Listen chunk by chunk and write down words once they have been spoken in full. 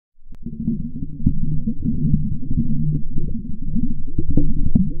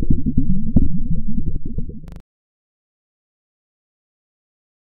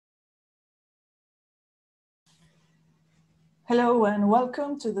Hello and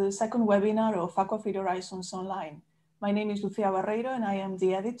welcome to the second webinar of Aquafeed Horizons Online. My name is Lucia Barreiro and I am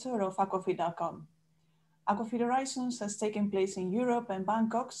the editor of Aquafeed.com. Aquafeed Horizons has taken place in Europe and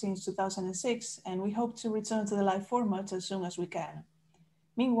Bangkok since 2006, and we hope to return to the live format as soon as we can.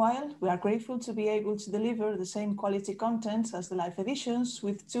 Meanwhile, we are grateful to be able to deliver the same quality content as the live editions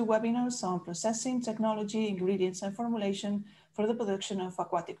with 2 webinars on processing, technology, ingredients and formulation for the production of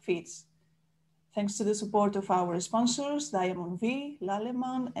aquatic feeds. Thanks to the support of our sponsors, Diamond V,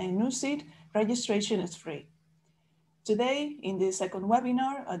 Lallemand and Nuseed, registration is free. Today, in the second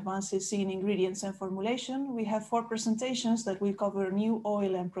webinar, Advances in Ingredients and Formulation, we have 4 presentations that will cover new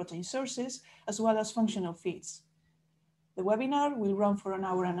oil and protein sources, as well as functional feeds. The webinar will run for an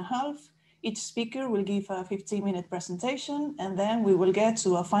hour and a half. Each speaker will give a 15-minute presentation, and then we will get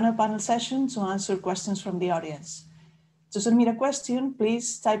to a final panel session to answer questions from the audience. To submit a question,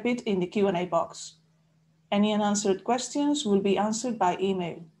 please type it in the Q&A box. Any unanswered questions will be answered by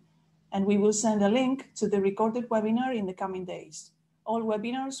email, and we will send a link to the recorded webinar in the coming days. All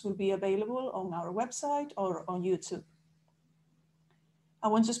webinars will be available on our website or on YouTube. I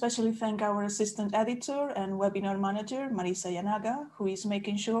want to especially thank our assistant editor and webinar manager, Marisa Yanaga, who is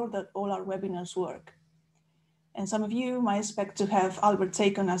making sure that all our webinars work. And some of you might expect to have Albert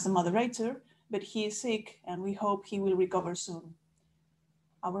taken as the moderator, but he is sick and we hope he will recover soon.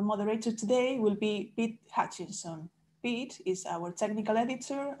 Our moderator today will be Pete Hutchinson. Pete is our technical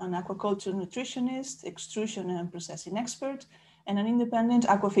editor, an aquaculture nutritionist, extrusion and processing expert, and an independent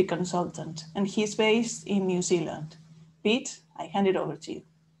aquafeed consultant, and he's based in New Zealand. Pete, I hand it over to you.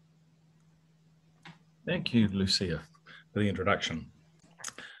 Thank you, Lucia, for the introduction.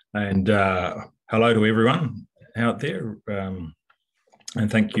 And hello to everyone out there, and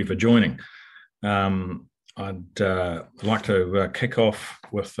thank you for joining. I'd like to kick off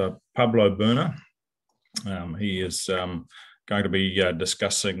with Pablo Berner. He is going to be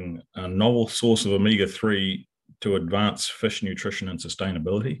discussing a novel source of omega-3 to advance fish nutrition and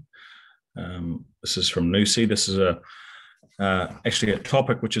sustainability. This is from Nuseed. This is actually a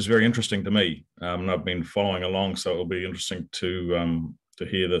topic which is very interesting to me. And I've been following along, so it'll be interesting to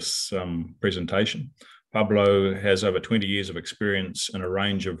hear this presentation. Pablo has over 20 years of experience in a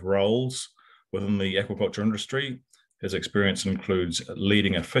range of roles within the aquaculture industry. His experience includes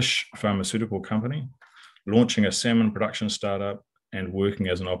leading a fish pharmaceutical company, launching a salmon production startup, and working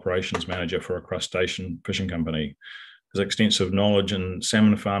as an operations manager for a crustacean fishing company. His extensive knowledge in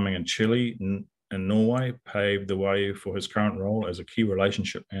salmon farming in Chile and Norway paved the way for his current role as a key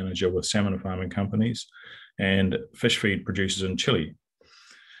relationship manager with salmon farming companies and fish feed producers in Chile.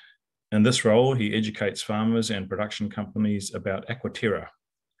 In this role, he educates farmers and production companies about Aquaterra,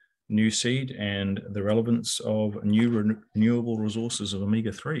 Nuseed, and the relevance of new renewable resources of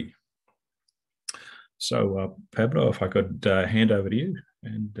omega-3. So, Pablo, if I could hand over to you,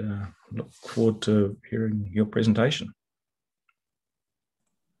 and look forward to hearing your presentation.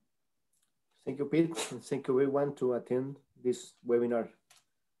 Thank you, Pete, and thank you everyone to attend this webinar.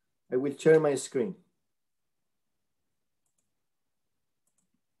 I will share my screen.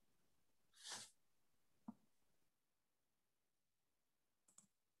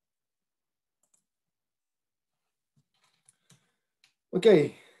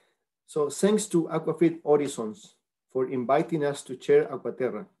 Okay, so thanks to Aquafeed Horizons for inviting us to share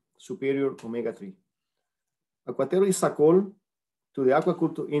Aquaterra, superior omega-3. Aquaterra is a call to the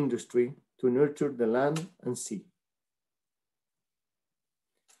aquaculture industry to nurture the land and sea.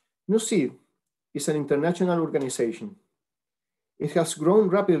 Nuseed is an international organization. It has grown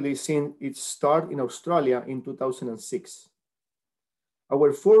rapidly since its start in Australia in 2006.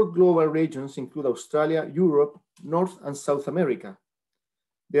 Our 4 global regions include Australia, Europe, North and South America.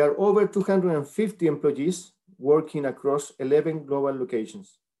 There are over 250 employees working across 11 global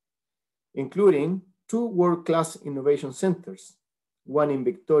locations, including 2 world-class innovation centers, one in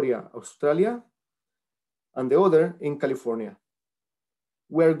Victoria, Australia, and the other in California.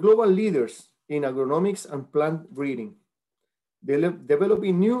 We are global leaders in agronomics and plant breeding,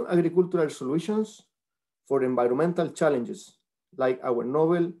 developing new agricultural solutions for environmental challenges, like our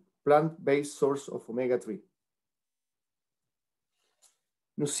novel plant-based source of omega-3.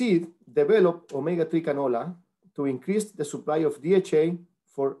 Nuseed developed omega-3 canola to increase the supply of DHA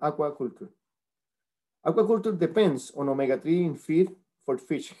for aquaculture. Aquaculture depends on omega-3 in feed for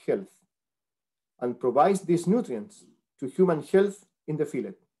fish health and provides these nutrients to human health in the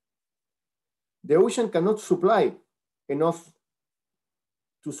fillet. The ocean cannot supply enough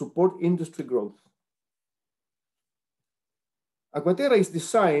to support industry growth. Aquaterra is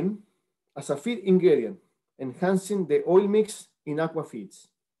designed as a feed ingredient, enhancing the oil mix in aqua feeds.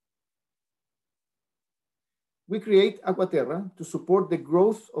 we create Aquaterra to support the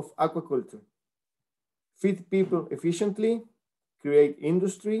growth of aquaculture, feed people efficiently, create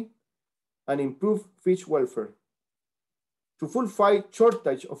industry, and improve fish welfare, to fulfill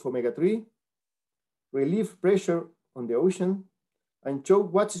shortage of omega-3, relieve pressure on the ocean, and show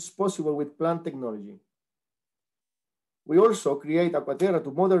what is possible with plant technology. We also create Aquaterra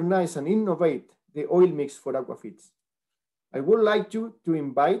to modernize and innovate the oil mix for aquafeeds. I would like you to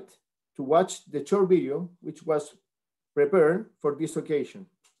invite to watch the short video which was prepared for this occasion.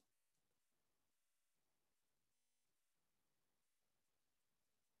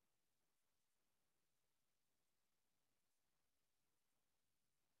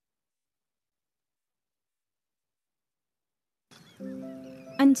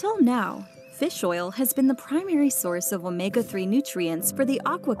 Until now, fish oil has been the primary source of omega-3 nutrients for the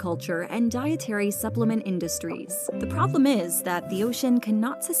aquaculture and dietary supplement industries. The problem is that the ocean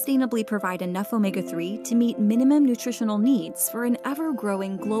cannot sustainably provide enough omega-3 to meet minimum nutritional needs for an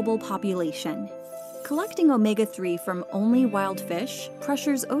ever-growing global population. Collecting omega-3 from only wild fish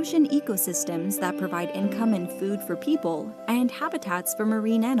pressures ocean ecosystems that provide income and food for people and habitats for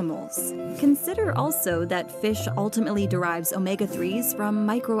marine animals. Consider also that fish ultimately derives omega-3s from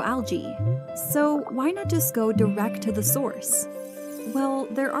microalgae. So why not just go direct to the source? Well,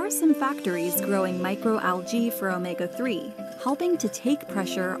 there are some factories growing microalgae for omega-3, helping to take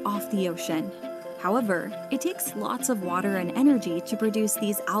pressure off the ocean. However, it takes lots of water and energy to produce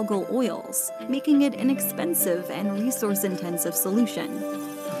these algal oils, making it an expensive and resource-intensive solution.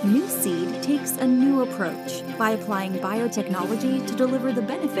 Nuseed takes a new approach by applying biotechnology to deliver the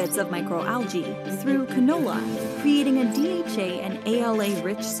benefits of microalgae through canola, creating a DHA and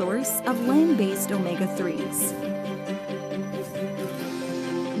ALA-rich source of land-based omega-3s.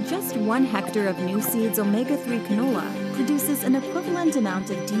 Just 1 hectare of Nuseed's omega-3 canola produces an equivalent amount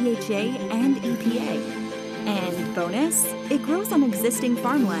of DHA and EPA. And bonus, it grows on existing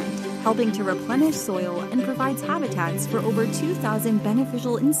farmland, helping to replenish soil and provides habitats for over 2,000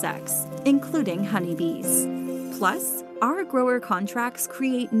 beneficial insects, including honeybees. Plus, our grower contracts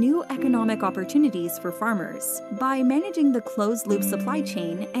create new economic opportunities for farmers by managing the closed-loop supply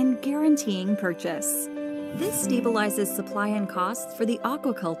chain and guaranteeing purchase. This stabilizes supply and costs for the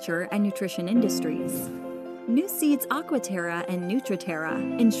aquaculture and nutrition industries. Nuseed's Aquaterra and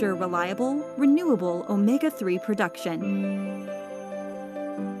Nutriterra ensure reliable, renewable omega-3 production.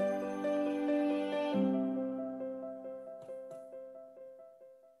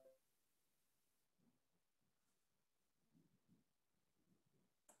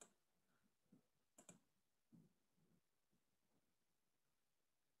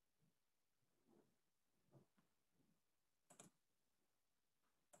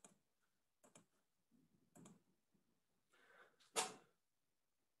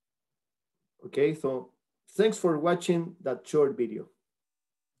 Okay, so thanks for watching that short video.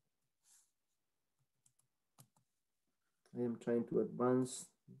 I am trying to advance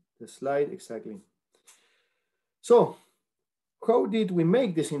the slide exactly. So, how did we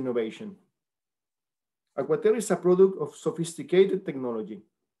make this innovation? Aquaterra is a product of sophisticated technology.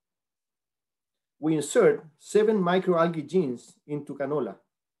 We insert 7 microalgae genes into canola,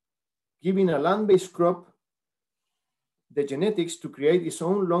 giving a land-based crop the genetics to create its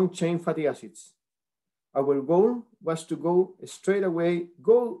own long-chain fatty acids. Our goal was to go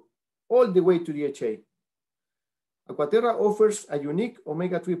all the way to DHA. Aquaterra offers a unique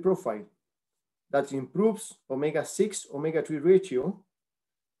omega-3 profile that improves omega-6, omega-3 ratio.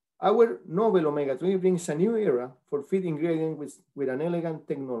 Our novel omega-3 brings a new era for feed ingredients with an elegant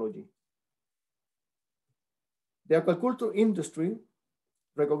technology. The aquaculture industry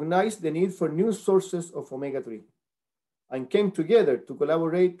recognized the need for new sources of omega-3 and came together to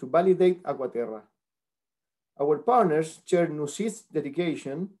collaborate to validate Aquaterra. Our partners share Nuseed's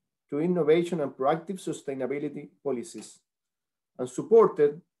dedication to innovation and proactive sustainability policies and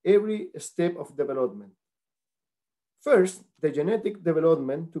supported every step of development. First, the genetic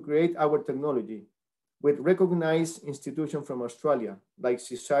development to create our technology with recognized institutions from Australia like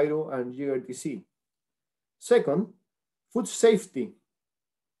CSIRO and GRTC. Second, food safety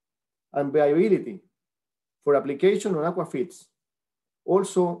and viability for application on aquafeeds.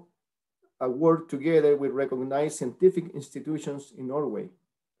 Also, work together with recognized scientific institutions in Norway.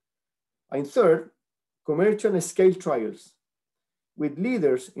 And third, commercial scale trials with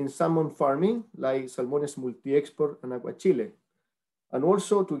leaders in salmon farming like Salmones Multi-Export and Aquachile, and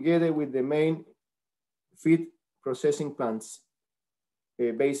also together with the main feed processing plants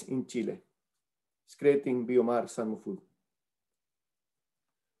based in Chile, creating Biomar Salmon Food.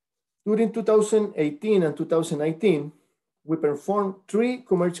 During 2018 and 2019, we performed 3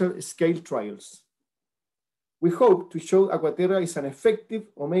 commercial scale trials. We hope to show Aquaterra is an effective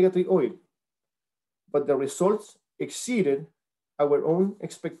omega-3 oil, but the results exceeded our own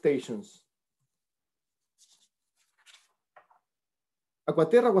expectations.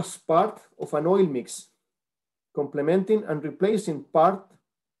 Aquaterra was part of an oil mix, complementing and replacing part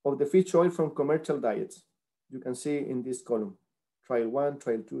of the fish oil from commercial diets. You can see in this column, trial 1,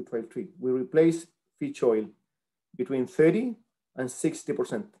 trial 2, trial 3. We replace fish oil between 30 and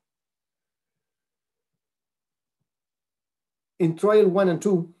 60%. In trial 1 and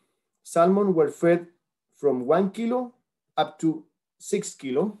 2, salmon were fed from 1 kilo up to 6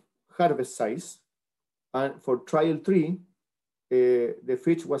 kilo harvest size. And for trial 3, the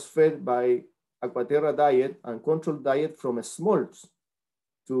fish was fed by Aquaterra diet and controlled diet from smolts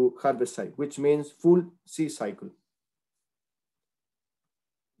to harvest size, which means full sea cycle.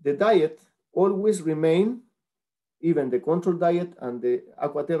 The diet always remain, even the control diet and the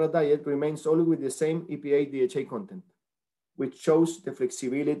Aquaterra diet remains always with the same EPA DHA content, which shows the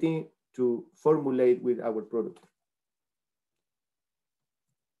flexibility to formulate with our product.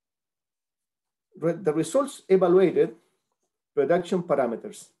 The results evaluated production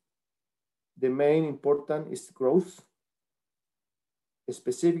parameters. The main important is growth, a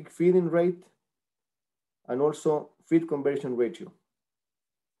specific feeding rate, and also feed conversion ratio.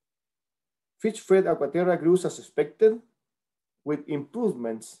 Fish-fed Aquaterra grew as expected with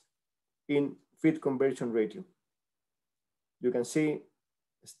improvements in feed conversion ratio. You can see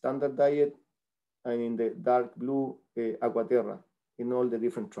standard diet and in the dark blue Aquaterra in all the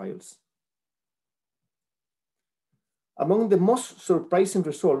different trials. Among the most surprising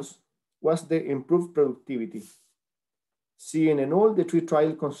results was the improved productivity, seen in all the 3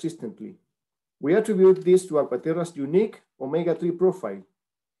 trials consistently. We attribute this to Aquaterra's unique omega-3 profile,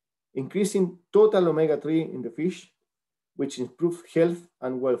 increasing total omega-3 in the fish, which improved health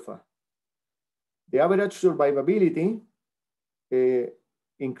and welfare. The average survivability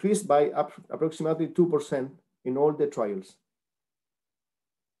increased by approximately 2% in all the trials.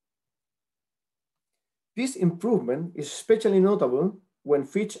 This improvement is especially notable when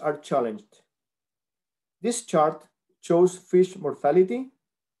fish are challenged. This chart shows fish mortality.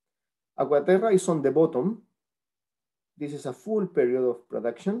 Aquaterra is on the bottom. This is a full period of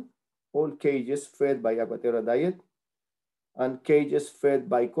production, all cages fed by Aquaterra diet and cages fed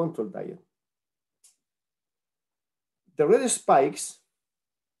by control diet. The red spikes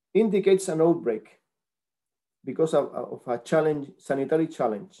indicates an outbreak because of a challenge, sanitary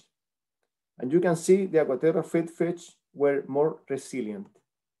challenge. And you can see the Aquaterra fed fish were more resilient.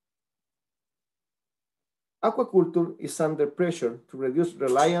 Aquaculture is under pressure to reduce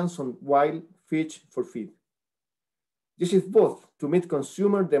reliance on wild fish for feed. This is both to meet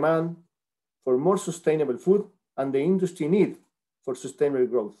consumer demand for more sustainable food and the industry need for sustainable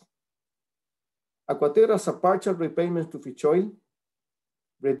growth. Aquaterra's partial repayment to fish oil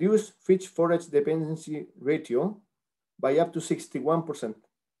reduced fish forage dependency ratio by up to 61%,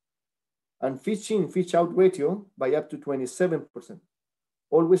 and fish in, fish out ratio by up to 27%,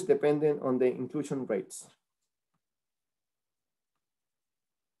 always dependent on the inclusion rates.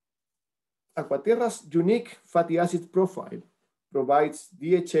 Aquaterra's unique fatty acid profile provides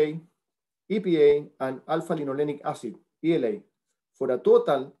DHA, EPA, and alpha-linolenic acid, ELA, for a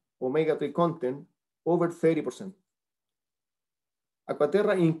total omega-3 content over 30%.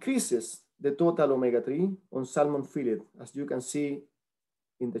 Aquaterra increases the total omega-3 on salmon fillet, as you can see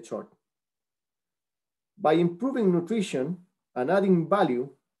in the chart. By improving nutrition and adding value,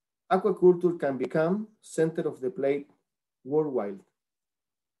 aquaculture can become center of the plate worldwide.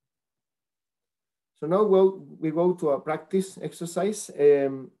 So now we go to a practice exercise.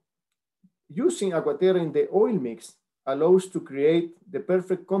 Using Aquaterra in the oil mix allows to create the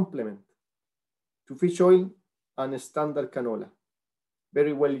perfect complement to fish oil and standard canola,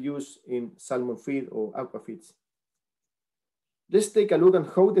 very well used in salmon feed or aqua feeds. Let's take a look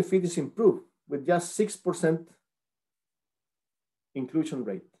at how the feed is improved with just 6% inclusion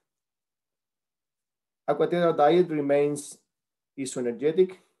rate. Aquaterra diet remains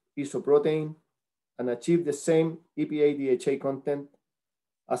isoenergetic, isoprotein, and achieve the same EPA DHA content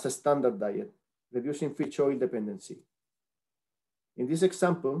as a standard diet, reducing fish oil dependency. In this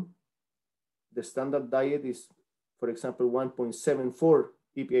example, the standard diet is, for example, 1.74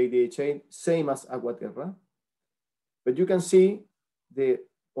 EPA DHA, same as Aquaterra. But you can see the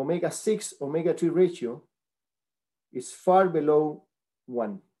omega-6, omega-3 ratio is far below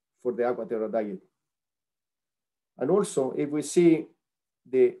 1 for the Aquaterra diet. And also, if we see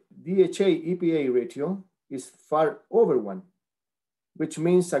the DHA EPA ratio is far over 1, which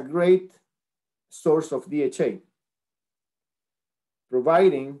means a great source of DHA.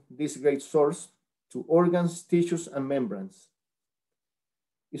 Providing this great source to organs, tissues, and membranes.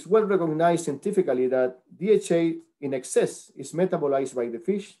 It's well recognized scientifically that DHA in excess is metabolized by the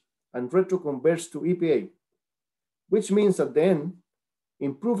fish and retroconverts to EPA, which means at the end,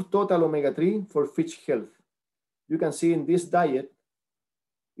 improved total omega-3 for fish health. You can see in this diet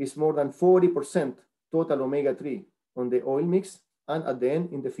is more than 40% total omega-3 on the oil mix and at the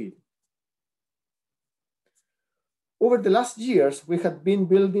end in the feed. Over the last years, we have been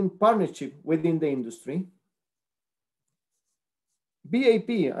building partnership within the industry. BAP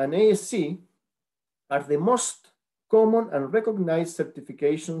and ASC are the most common and recognized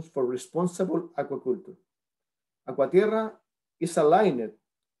certifications for responsible aquaculture. Aquaterra is aligned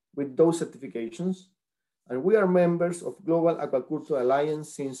with those certifications, and we are members of Global Aquaculture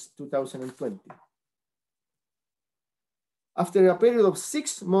Alliance since 2020. After a period of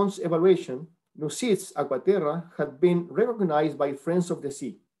 6 months evaluation, Nuseed's Aquaterra had been recognized by Friends of the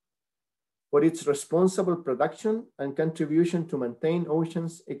Sea for its responsible production and contribution to maintain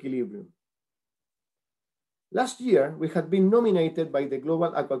oceans equilibrium. Last year, we had been nominated by the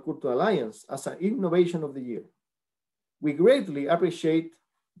Global Aquaculture Alliance as an Innovation of the Year. We greatly appreciate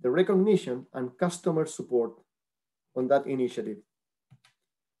the recognition and customer support on that initiative.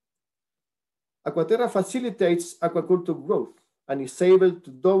 Aquaterra facilitates aquaculture growth and is able to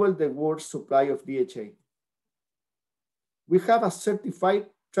double the world's supply of DHA. We have a certified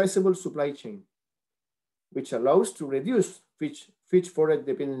traceable supply chain, which allows to reduce fish-forage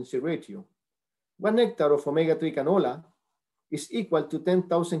dependency ratio. 1 hectare of omega-3 canola is equal to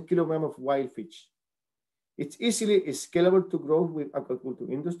 10,000 kilograms of wild fish. It's easily scalable to grow with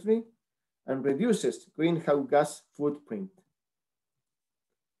aquaculture industry and reduces greenhouse gas footprint.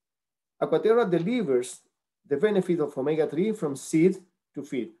 Aquaterra delivers the benefit of omega-3 from seed to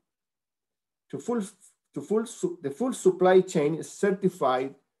feed. The full supply chain is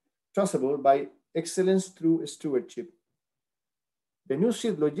certified traceable by excellence through stewardship. The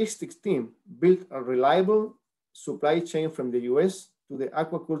Nuseed logistics team built a reliable supply chain from the US to the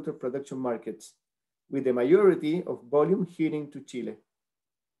aquaculture production markets, with the majority of volume heading to Chile.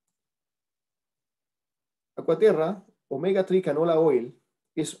 Aquaterra omega-3 canola oil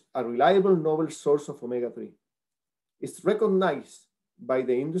is a reliable novel source of omega-3. It's recognized by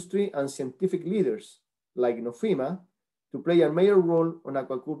the industry and scientific leaders like NOFIMA to play a major role on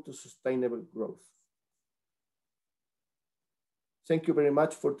aquaculture sustainable growth. Thank you very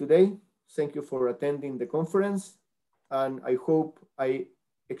much for today. Thank you for attending the conference. And I hope I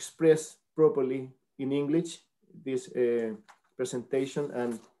express properly in English this presentation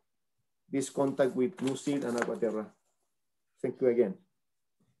and this contact with Nuseed and Aquaterra. Thank you again.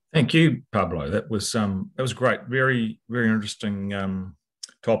 Thank you, Pablo. That was great. Very, very interesting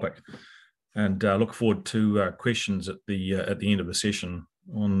topic, and look forward to questions at the end of the session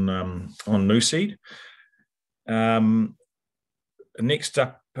on Nuseed. Next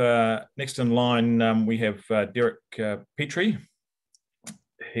up, next in line, we have Pierrick Petry.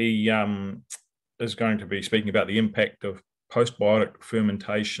 He is going to be speaking about the impact of postbiotic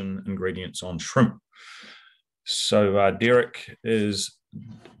fermentation ingredients on shrimp. So Pierrick is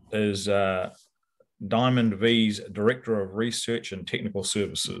Diamond V's Director of Research and Technical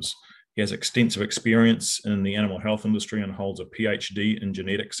Services. He has extensive experience in the animal health industry and holds a PhD in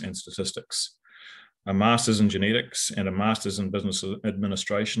genetics and statistics, a master's in genetics and a master's in business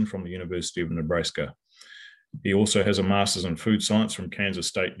administration from the University of Nebraska. He also has a master's in food science from Kansas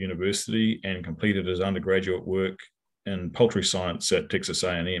State University and completed his undergraduate work in poultry science at Texas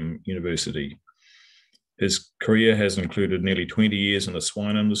A&M University. His career has included nearly 20 years in the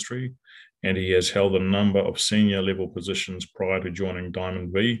swine industry, and he has held a number of senior level positions prior to joining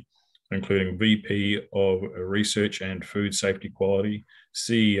Diamond V, including VP of Research and Food Safety Quality,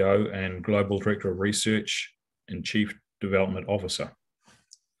 CEO and Global Director of Research and Chief Development Officer.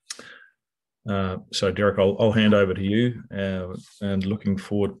 So Pierrick, I'll hand over to you, and looking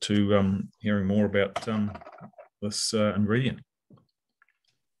forward to hearing more about this ingredient.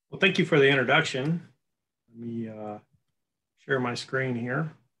 Well, thank you for the introduction. Let me share my screen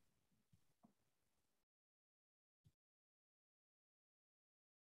here.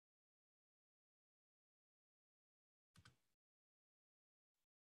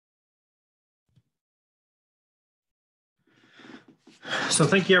 So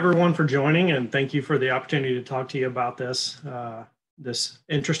thank you everyone for joining, and thank you for the opportunity to talk to you about this, this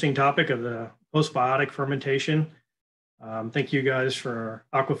interesting topic of the postbiotic fermentation. Thank you guys for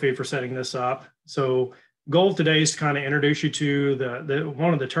Aquafeed for setting this up. So goal today is to kind of introduce you to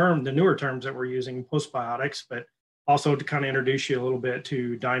one of the newer terms that we're using, postbiotics, but also to kind of introduce you a little bit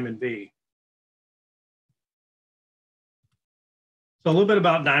to Diamond V. So a little bit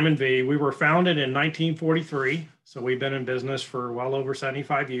about Diamond V. We were founded in 1943. So we've been in business for well over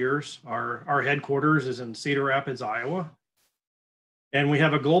 75 years. Our headquarters is in Cedar Rapids, Iowa. And we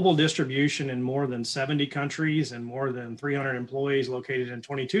have a global distribution in more than 70 countries and more than 300 employees located in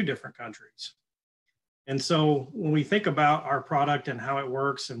 22 different countries. And so when we think about our product and how it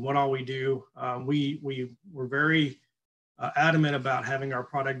works and what all we do, we're very adamant about having our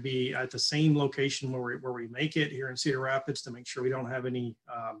product be at the same location where we make it here in Cedar Rapids to make sure we don't have any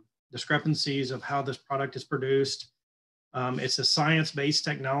discrepancies of how this product is produced. It's a science-based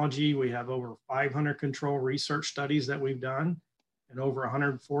technology. We have over 500 control research studies that we've done and over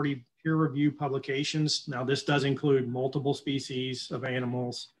 140 peer-reviewed publications. Now, this does include multiple species of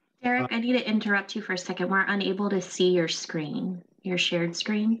animals. Derek, I need to interrupt you for a second. We're unable to see your screen, your shared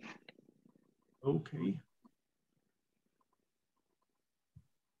screen. Okay.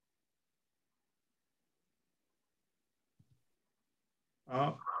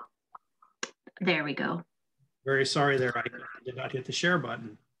 There we go. Very sorry there. I did not hit the share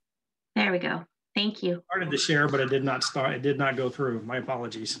button. There we go. Thank you. I started to share, but it did not start. It did not go through. My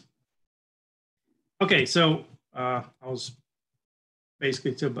apologies. Okay, so I was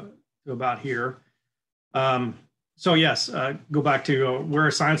basically to about here. So yes, go back to we're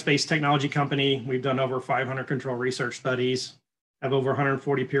a science-based technology company. We've done over 500 control research studies, have over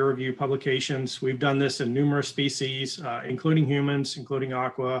 140 peer-reviewed publications. We've done this in numerous species, including humans, including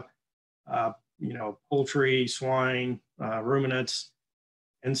aqua, poultry, swine, ruminants.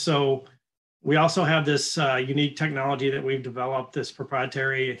 And so we also have this unique technology that we've developed, this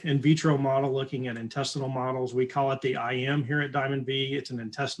proprietary in vitro model looking at intestinal models. We call it the IM here at Diamond V. It's an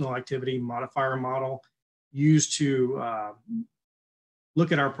intestinal activity modifier model used to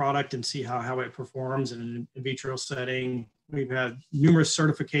look at our product and see how it performs in an in vitro setting. We've had numerous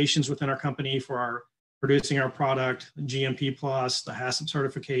certifications within our company for producing our product, GMP+, the HACCP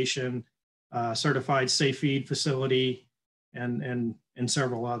certification, certified safe feed facility, and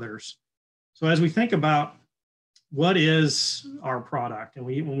several others. So as we think about what is our product, and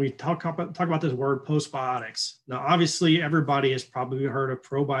when we talk about this word postbiotics, now obviously everybody has probably heard of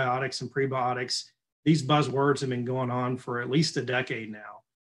probiotics and prebiotics. These buzzwords have been going on for at least a decade now.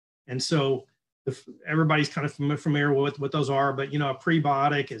 And so everybody's kind of familiar with what those are, but a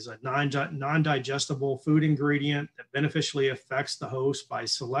prebiotic is a non-digestible food ingredient that beneficially affects the host by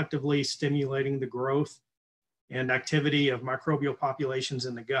selectively stimulating the growth and activity of microbial populations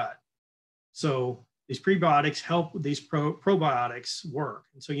in the gut. So these prebiotics help these probiotics work.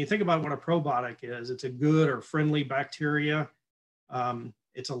 And so you think about what a probiotic is, it's a good or friendly bacteria.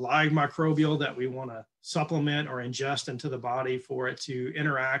 It's a live microbial that we want to supplement or ingest into the body for it to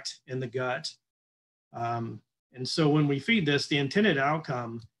interact in the gut. And so when we feed this, the intended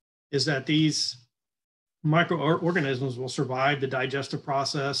outcome is that these microorganisms will survive the digestive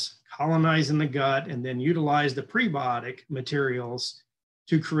process, colonize in the gut, and then utilize the prebiotic materials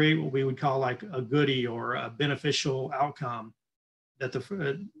to create what we would call like a goodie or a beneficial outcome that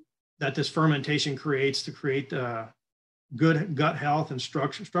this fermentation creates to create good gut health and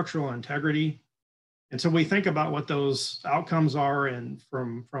structural integrity. And so we think about what those outcomes are, and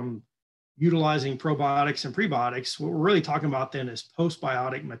from utilizing probiotics and prebiotics, what we're really talking about then is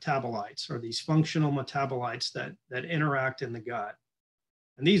postbiotic metabolites, or these functional metabolites that interact in the gut.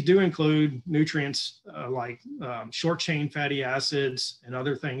 And these do include nutrients like short chain fatty acids and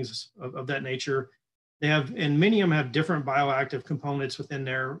other things of that nature. They have, and many of them have different bioactive components within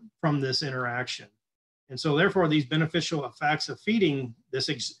there from this interaction. And so therefore these beneficial effects of feeding this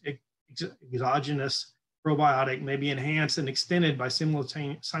exogenous probiotic may be enhanced and extended by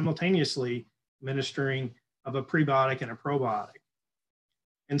simultaneously administering of a prebiotic and a probiotic.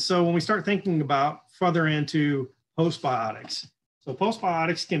 And so when we start thinking about further into postbiotics, so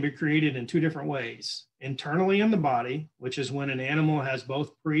postbiotics can be created in two different ways. Internally in the body, which is when an animal has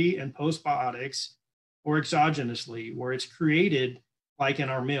both pre and postbiotics, or exogenously, where it's created like in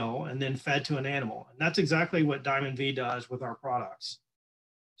our mill and then fed to an animal. And that's exactly what Diamond V does with our products.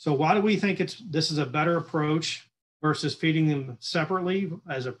 So why do we think this is a better approach versus feeding them separately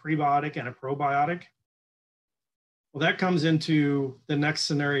as a prebiotic and a probiotic? Well, that comes into the next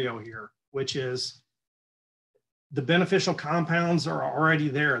scenario here, which is the beneficial compounds are already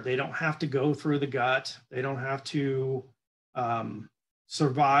there. They don't have to go through the gut. They don't have to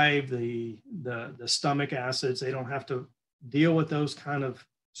survive the stomach acids. They don't have to deal with those kind of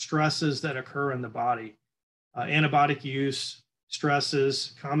stresses that occur in the body. Antibiotic use,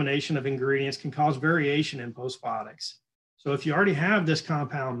 stresses, combination of ingredients can cause variation in postbiotics. So if you already have this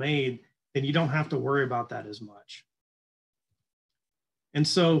compound made, then you don't have to worry about that as much. And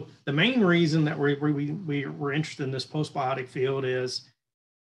so the main reason that we're interested in this postbiotic field is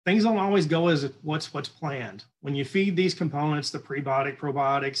things don't always go as what's planned. When you feed these components, the prebiotic,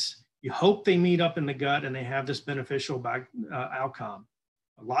 probiotics, you hope they meet up in the gut and they have this beneficial outcome.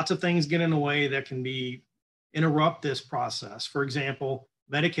 Lots of things get in the way that can interrupt this process. For example,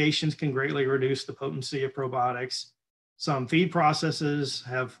 medications can greatly reduce the potency of probiotics. Some feed processes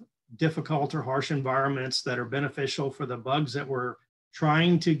have difficult or harsh environments that are beneficial for the bugs that we're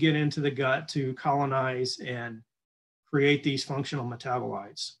trying to get into the gut to colonize and create these functional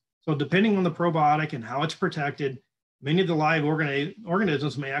metabolites. So depending on the probiotic and how it's protected, many of the live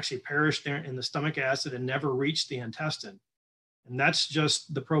organisms may actually perish there in the stomach acid and never reach the intestine. And that's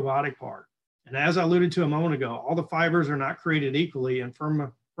just the probiotic part. And as I alluded to a moment ago, all the fibers are not created equally, and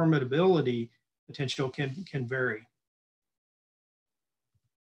fermentability potential can vary.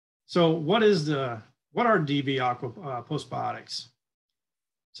 So what are DV postbiotics?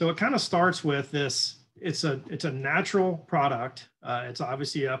 So it kind of starts with this. It's a natural product. It's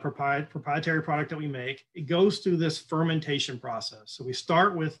obviously a proprietary product that we make. It goes through this fermentation process. So we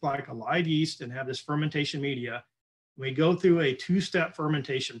start with like a live yeast and have this fermentation media. We go through a two-step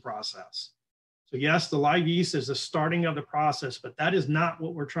fermentation process. So yes, the live yeast is the starting of the process, but that is not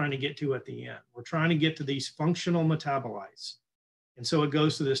what we're trying to get to at the end. We're trying to get to these functional metabolites. And so it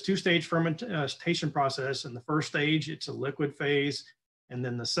goes through this two-stage fermentation process. In the first stage, it's a liquid phase. And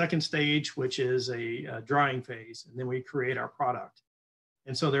then the second stage, which is a drying phase. And then we create our product.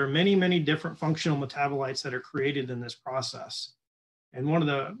 And so there are many, many different functional metabolites that are created in this process. And one of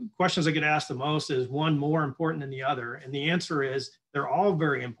the questions I get asked the most is one more important than the other? And the answer is they're all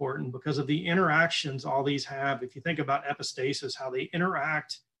very important because of the interactions all these have. If you think about epistasis, how they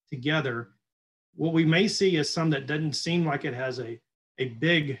interact together, what we may see is some that doesn't seem like it has a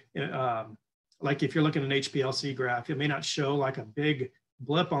big, like if you're looking at an HPLC graph, it may not show like a big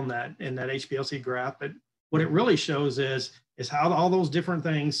blip on that in that HPLC graph, but what it really shows is how all those different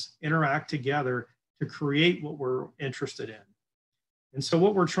things interact together to create what we're interested in. And so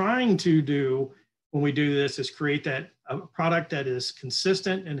what we're trying to do when we do this is create a product that is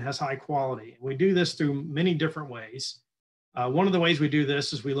consistent and has high quality. And we do this through many different ways. One of the ways we do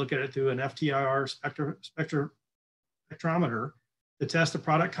this is we look at it through an FTIR spectrometer to test the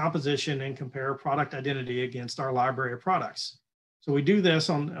product composition and compare product identity against our library of products. So we do this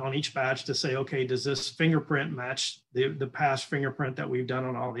on each batch to say, okay, does this fingerprint match the past fingerprint that we've done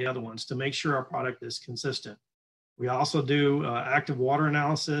on all the other ones to make sure our product is consistent. We also do active water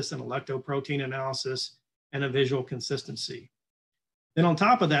analysis and electroprotein analysis and a visual consistency. Then on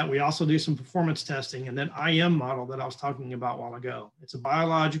top of that, we also do some performance testing and that IM model that I was talking about a while ago. It's a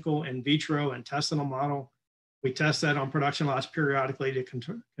biological in vitro intestinal model. We test that on production lots periodically to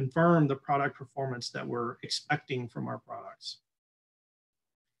confirm the product performance that we're expecting from our products.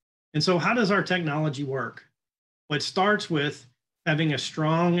 And so how does our technology work? Well, it starts with having a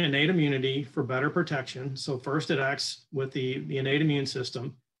strong innate immunity for better protection. So first it acts with the innate immune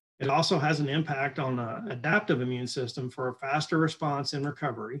system. It also has an impact on the adaptive immune system for a faster response in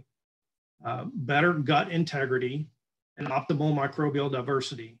recovery, better gut integrity, and optimal microbial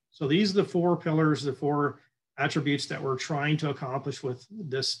diversity. So these are the four pillars, the four attributes that we're trying to accomplish with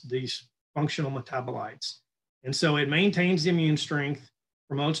these functional metabolites. And so it maintains the immune strength,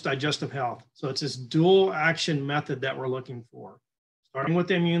 promotes digestive health. So it's this dual action method that we're looking for, starting with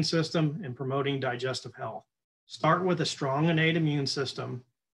the immune system and promoting digestive health. Start with a strong innate immune system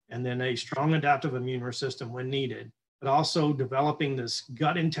and then a strong adaptive immune system when needed, but also developing this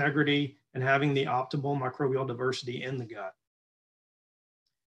gut integrity and having the optimal microbial diversity in the gut.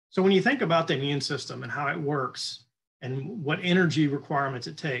 So when you think about the immune system and how it works and what energy requirements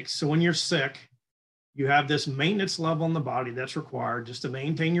it takes. So when you're sick, you have this maintenance level in the body that's required just to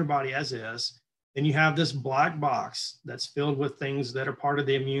maintain your body as is. Then you have this black box that's filled with things that are part of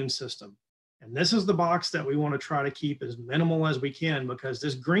the immune system. And this is the box that we want to try to keep as minimal as we can, because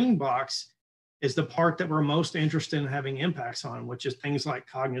this green box is the part that we're most interested in having impacts on, which is things like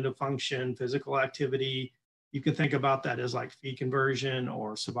cognitive function, physical activity. You can think about that as like feed conversion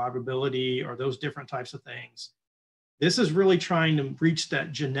or survivability or those different types of things. This is really trying to reach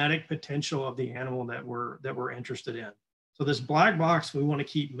that genetic potential of the animal that we're interested in. So this black box we want to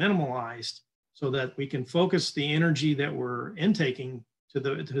keep minimalized so that we can focus the energy that we're intaking to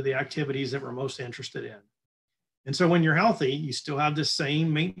the activities that we're most interested in. And so when you're healthy, you still have the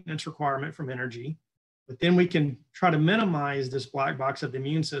same maintenance requirement from energy, but then we can try to minimize this black box of the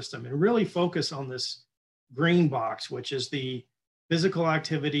immune system and really focus on this green box, which is the physical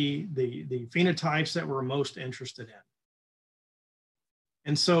activity, the phenotypes that we're most interested in.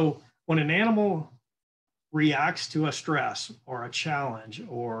 And so when an animal reacts to a stress or a challenge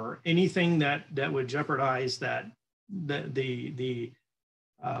or anything that would jeopardize the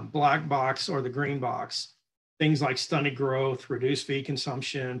black box or the green box, things like stunted growth, reduced feed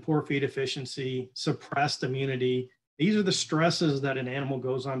consumption, poor feed efficiency, suppressed immunity. These are the stresses that an animal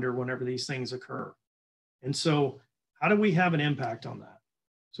goes under whenever these things occur. And so how do we have an impact on that?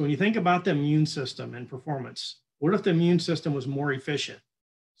 So when you think about the immune system and performance, what if the immune system was more efficient?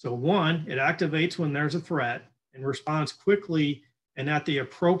 So one, it activates when there's a threat and responds quickly and at the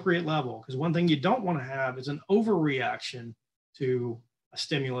appropriate level. Because one thing you don't want to have is an overreaction to a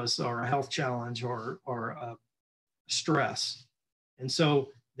stimulus or a health challenge or a stress. And so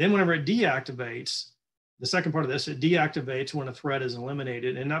then whenever it deactivates, the second part of this, it deactivates when a threat is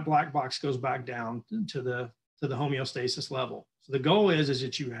eliminated, and that black box goes back down to the homeostasis level. So the goal is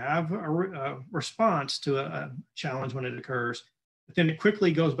that you have a response to a challenge when it occurs, but then it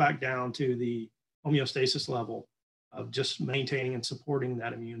quickly goes back down to the homeostasis level of just maintaining and supporting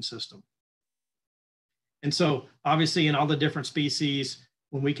that immune system. And so obviously in all the different species,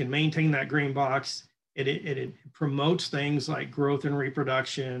 when we can maintain that green box, it promotes things like growth and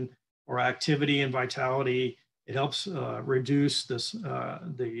reproduction or activity and vitality. It helps reduce this,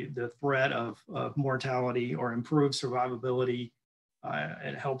 the threat of mortality or improve survivability.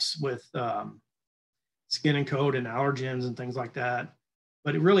 It helps with skin and coat and allergens and things like that.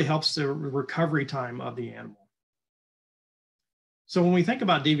 But it really helps the recovery time of the animal. So when we think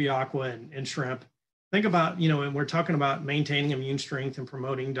about DV Aqua and shrimp, think about, and we're talking about maintaining immune strength and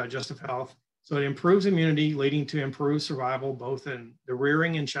promoting digestive health. So it improves immunity, leading to improved survival, both in the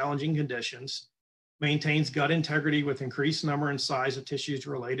rearing and challenging conditions, maintains gut integrity with increased number and size of tissues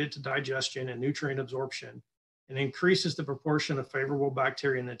related to digestion and nutrient absorption, and increases the proportion of favorable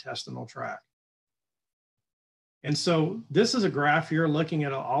bacteria in the intestinal tract. And so this is a graph here looking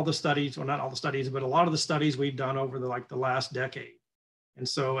at all the studies, well, not all the studies, but a lot of the studies we've done over the last decade. And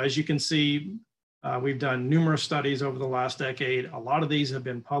so as you can see, we've done numerous studies over the last decade. A lot of these have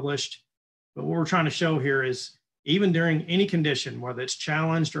been published. But what we're trying to show here is even during any condition, whether it's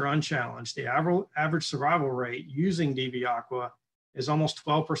challenged or unchallenged, the average survival rate using DV Aqua is almost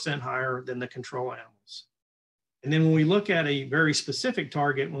 12% higher than the control animals. And then when we look at a very specific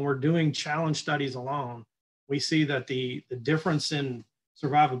target, when we're doing challenge studies alone, we see that the difference in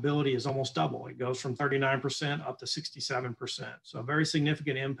survivability is almost double. It goes from 39% up to 67%. So a very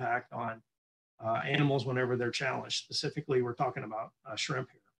significant impact on animals whenever they're challenged. Specifically, we're talking about shrimp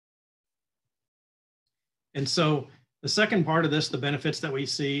here. And so the second part of this, the benefits that we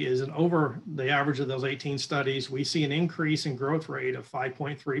see is over the average of those 18 studies, we see an increase in growth rate of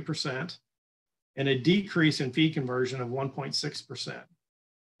 5.3% and a decrease in feed conversion of 1.6%.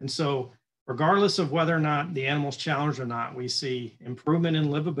 And so regardless of whether or not the animal's challenged or not, we see improvement in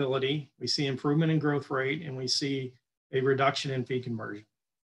livability, we see improvement in growth rate, and we see a reduction in feed conversion.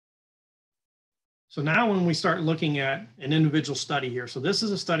 So now when we start looking at an individual study here, so this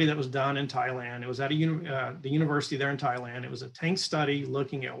is a study that was done in Thailand. It was at the university there in Thailand. It was a tank study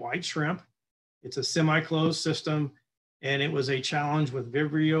looking at white shrimp. It's a semi-closed system, and it was a challenge with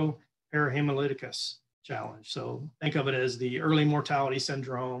Vibrio parahemolyticus challenge. So think of it as the early mortality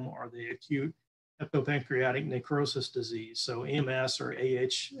syndrome or the acute hepatopancreatic necrosis disease, so EMS or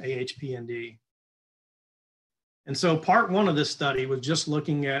AHPND. And so part one of this study was just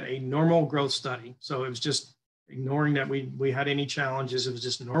looking at a normal growth study. So it was just ignoring that we had any challenges. It was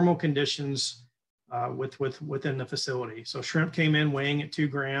just normal conditions within the facility. So shrimp came in weighing at 2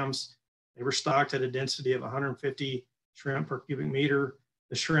 grams. They were stocked at a density of 150 shrimp per cubic meter.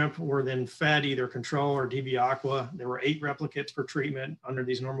 The shrimp were then fed either control or DV Aqua. There were 8 replicates per treatment under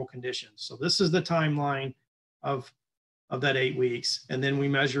these normal conditions. So this is the timeline of that 8 weeks. And then we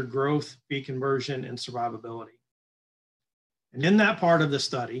measured growth, feed conversion, and survivability. And in that part of the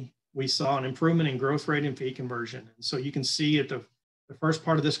study, we saw an improvement in growth rate and feed conversion. And so you can see at the first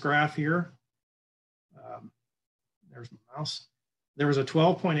part of this graph here, there's my mouse. There was a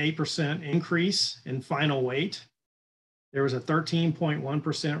 12.8% increase in final weight. There was a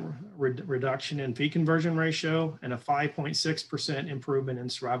 13.1% reduction in feed conversion ratio and a 5.6% improvement in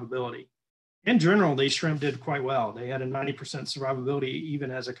survivability. In general, these shrimp did quite well. They had a 90% survivability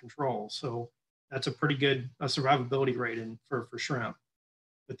even as a control. So that's a pretty good survivability rate for shrimp.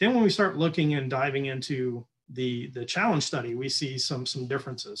 But then when we start looking and diving into the challenge study, we see some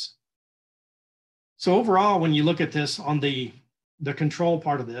differences. So overall, when you look at this on the control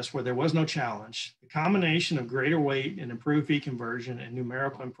part of this, where there was no challenge, the combination of greater weight and improved feed conversion and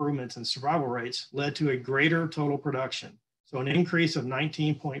numerical improvements in survival rates led to a greater total production. So an increase of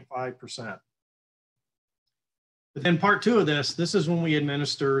 19.5%. But then part two of this is when we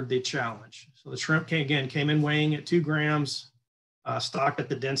administered the challenge. So the shrimp came in weighing at 2 grams, stocked at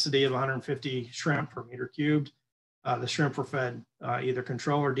the density of 150 shrimp per meter cubed. The shrimp were fed either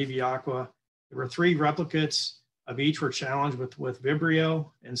control or DV Aqua. There were 3 replicates of each were challenged with Vibrio.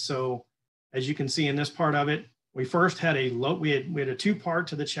 And so as you can see in this part of it, we first had a low, we had a 2-part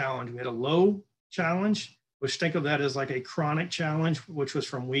to the challenge. We had a low challenge, which think of that as like a chronic challenge, which was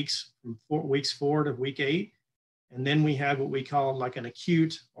from weeks 4 to week 8. And then we had what we call like an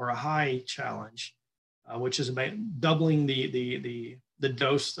acute or a high challenge, which is about doubling the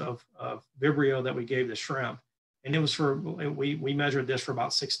dose of Vibrio that we gave the shrimp. And it was we measured this for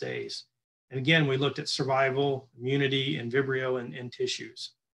about 6 days. And again, we looked at survival, immunity, and Vibrio in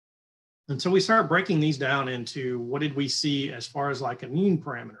tissues. And so we started breaking these down into what did we see as far as like immune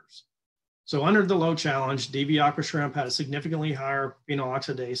parameters. So under the low challenge, DV Aqua shrimp had a significantly higher phenol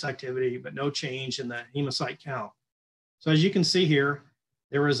oxidase activity, but no change in the hemocyte count. So as you can see here,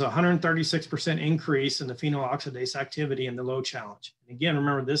 there was a 136% increase in the phenol oxidase activity in the low challenge. And again,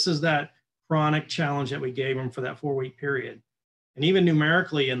 remember, this is that chronic challenge that we gave them for that 4-week period. And even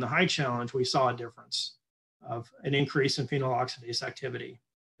numerically in the high challenge, we saw a difference of an increase in phenol oxidase activity.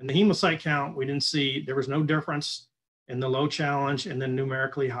 In the hemocyte count, we didn't see, there was no difference in the low challenge and then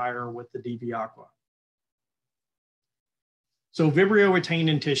numerically higher with the DV Aqua. So Vibrio retained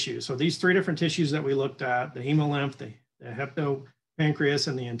in tissue. So these 3 different tissues that we looked at, the hemolymph, the hepatopancreas,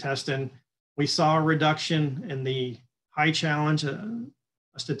 and the intestine, we saw a reduction in the high challenge, a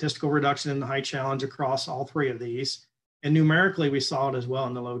statistical reduction in the high challenge across all 3 of these. And numerically, we saw it as well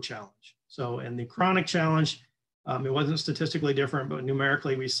in the low challenge. So in the chronic challenge, it wasn't statistically different, but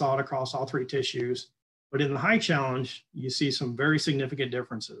numerically, we saw it across all 3 tissues. But in the high challenge, you see some very significant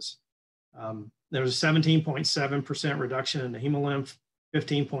differences. There was a 17.7% reduction in the hemolymph,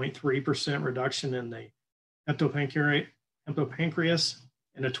 15.3% reduction in the hepatopancreas,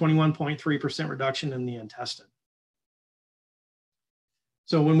 and a 21.3% reduction in the intestine.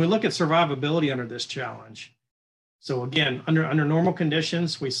 So when we look at survivability under this challenge, so again, under normal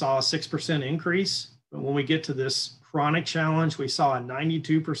conditions, we saw a 6% increase. But when we get to this chronic challenge, we saw a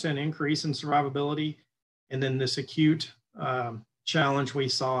 92% increase in survivability. And then this acute challenge, we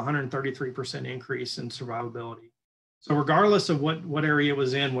saw a 133% increase in survivability. So regardless of what area it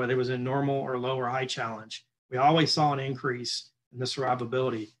was in, whether it was in normal or low or high challenge, we always saw an increase in the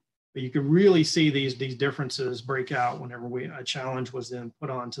survivability. But you could really see these differences break out whenever a challenge was then put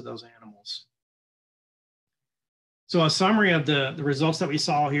onto those animals. So a summary of the results that we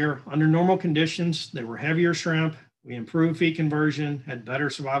saw here, under normal conditions, they were heavier shrimp. We improved feed conversion, had better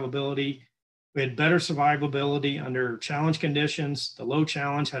survivability. We had better survivability under challenge conditions. The low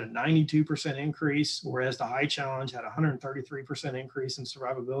challenge had a 92% increase, whereas the high challenge had a 133% increase in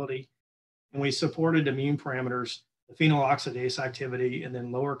survivability. And we supported immune parameters, the phenol oxidase activity, and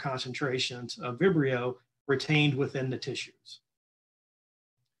then lower concentrations of Vibrio retained within the tissues.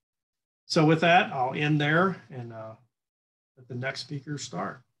 So with that, I'll end there and let the next speaker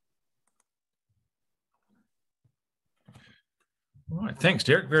start. All right, thanks,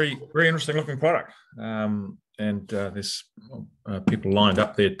 Derek. Very interesting looking product. There's people lined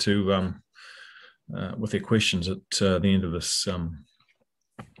up there to with their questions at the end of this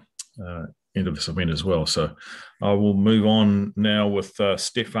event as well. So I will move on now with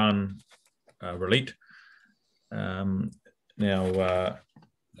Stephane Ralite.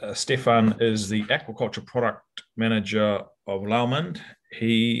 Stephane is the Aquaculture Product Manager of Lallemand.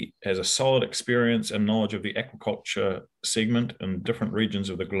 He has a solid experience and knowledge of the aquaculture segment in different regions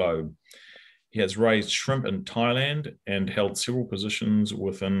of the globe. He has raised shrimp in Thailand and held several positions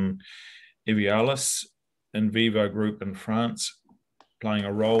within Evialis in Vivo Group in France, playing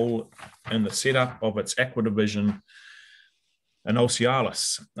a role in the setup of its aqua division in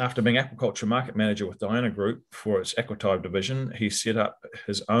Ocealis. After being Aquaculture Market Manager with Diana Group for its Aquatype division, he set up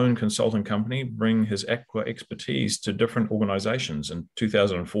his own consulting company, bring his aqua expertise to different organizations. In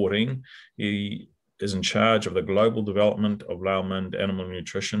 2014, he is in charge of the global development of Lallemand Animal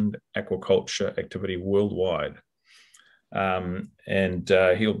Nutrition aquaculture activity worldwide.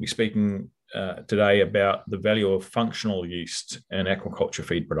 He'll be speaking today about the value of functional yeast in aquaculture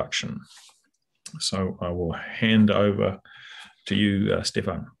feed production. So I will hand over to you,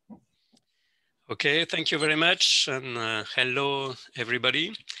 Stephane. Okay, thank you very much, and hello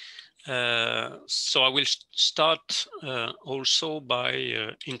everybody. So I will start also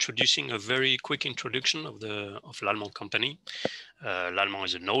by introducing a very quick introduction of Lallemand company. Lallemand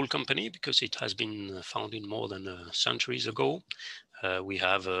is an old company because it has been founded more than centuries ago. We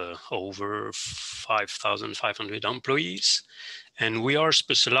have over 5,500 employees, and we are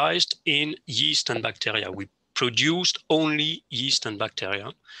specialized in yeast and bacteria. We produced only yeast and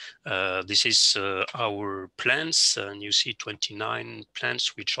bacteria. This is our plants, and you see 29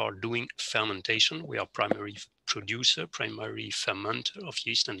 plants which are doing fermentation. We are primary producer, primary fermenter of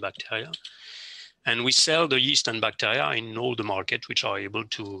yeast and bacteria. And we sell the yeast and bacteria in all the market which are able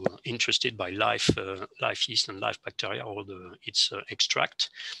to interested by live yeast and live bacteria or its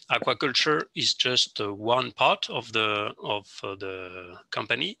extract. Aquaculture is just one part of the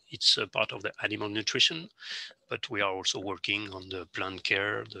company. It's a part of the animal nutrition, but we are also working on the plant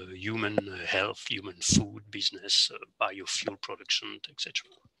care, the human health, human food business, biofuel production, etc.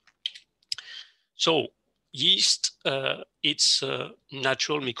 So yeast, it's a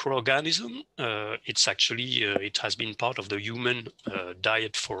natural microorganism. It's actually, it has been part of the human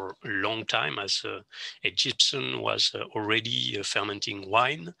diet for a long time, as Egyptian was already fermenting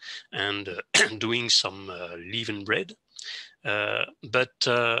wine and doing some leavened bread. But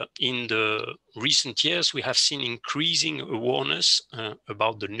in the recent years, we have seen increasing awareness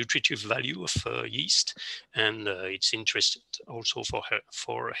about the nutritive value of yeast, and it's interested also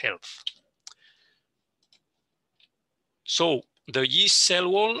for health. So the yeast cell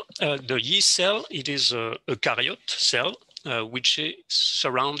wall, it is a eukaryote cell, which is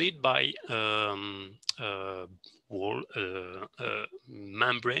surrounded by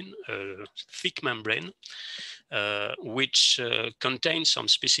membrane, thick membrane, which contains some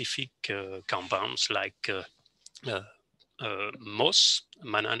specific compounds like MOS,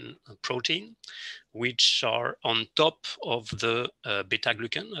 mannan protein, which are on top of the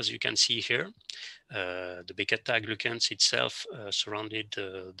beta-glucan, as you can see here. The beta-glucans itself surrounded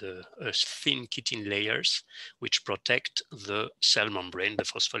the thin chitin layers, which protect the cell membrane, the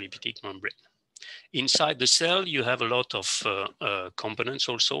phospholipid membrane. Inside the cell, you have a lot of components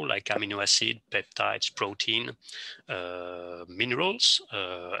also, like amino acid, peptides, protein, minerals,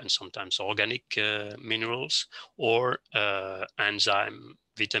 and sometimes organic minerals, or enzyme,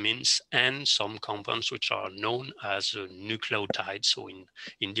 vitamins, and some compounds which are known as nucleotides, so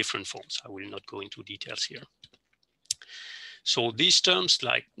in different forms. I will not go into details here. So these terms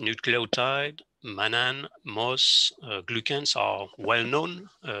like nucleotide, mannan, MOS, glucans are well known.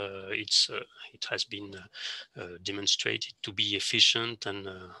 It has been demonstrated to be efficient, and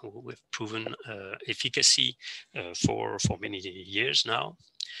we've proven efficacy for many years now.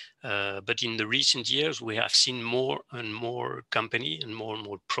 But in the recent years, we have seen more and more company and more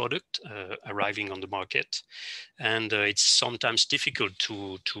product arriving on the market. And it's sometimes difficult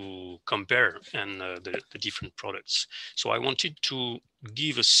to compare and the different products. So I wanted to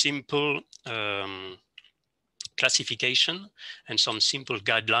give a simple classification and some simple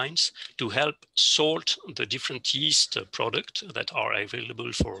guidelines to help sort the different yeast products that are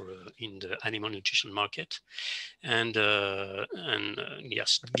available for in the animal nutrition market, and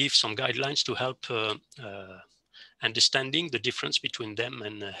yes, give some guidelines to help understanding the difference between them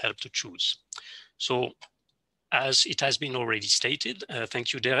and help to choose. So, as it has been already stated,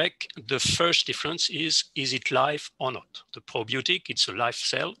 thank you, Derek, the first difference is it live or not? The probiotic, it's a live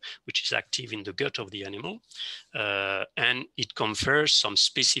cell, which is active in the gut of the animal, and it confers some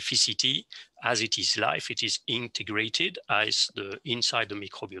specificity. As it is live, it is integrated as inside the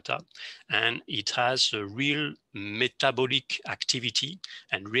microbiota, and it has a real metabolic activity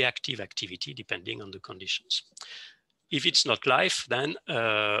and reactive activity depending on the conditions. If it's not live, then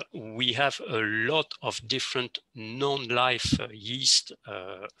we have a lot of different non-live yeast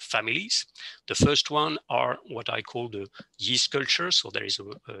families. The first one are what I call the yeast culture. So there is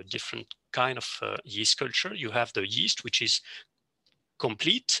a different kind of yeast culture. You have the yeast, which is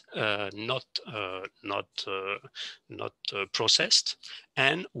complete, not processed,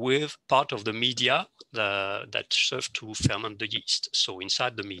 and with part of the media that serve to ferment the yeast. So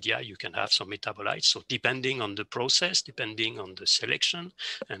inside the media, you can have some metabolites. So depending on the process, depending on the selection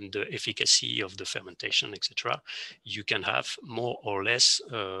and the efficacy of the fermentation, etc., you can have more or less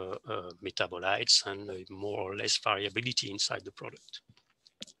metabolites and more or less variability inside the product.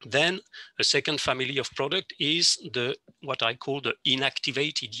 Then a second family of product is what I call the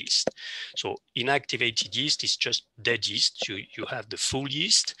inactivated yeast. So inactivated yeast is just dead yeast. You have the full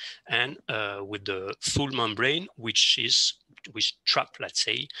yeast and with the full membrane, which trap, let's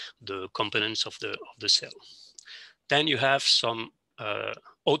say, the components of the cell. Then you have some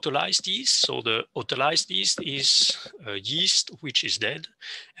autolyzed yeast. So the autolyzed yeast is a yeast which is dead,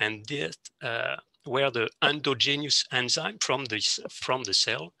 and that where the endogenous enzyme from the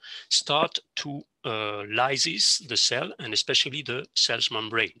cell start to lysis the cell, and especially the cell's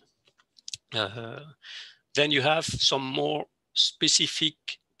membrane. Then you have some more specific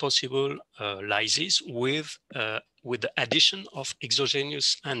possible lysis with the addition of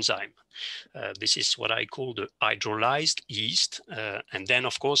exogenous enzyme. This is what I call the hydrolyzed yeast. And then,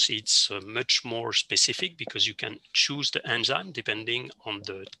 of course, it's much more specific because you can choose the enzyme depending on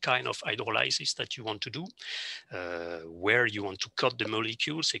the kind of hydrolysis that you want to do, where you want to cut the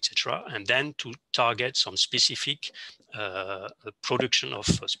molecules, etc. And then to target some specific production of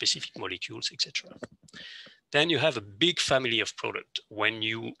specific molecules, etc. Then you have a big family of product. When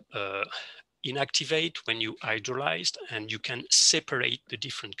you inactivate, when you hydrolyze, and you can separate the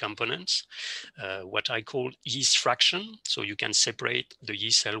different components, what I call yeast fraction. So you can separate the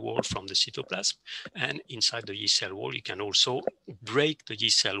yeast cell wall from the cytoplasm, and inside the yeast cell wall, you can also break the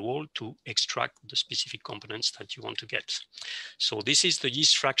yeast cell wall to extract the specific components that you want to get. So this is the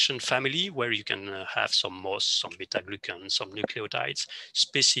yeast fraction family, where you can have some moss, some beta-glucan, some nucleotides,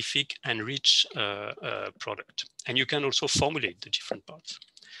 specific enriched product. And you can also formulate the different parts.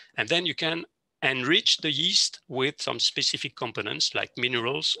 And then you can enrich the yeast with some specific components like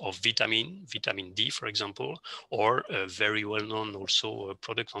minerals or vitamin D, for example, or a very well-known also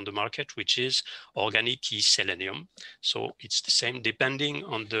product on the market, which is organic yeast selenium. So it's the same, depending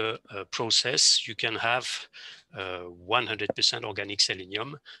on the process, you can have 100% organic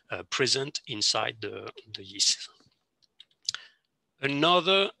selenium present inside the yeast.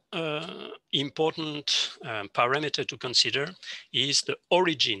 Another important parameter to consider is the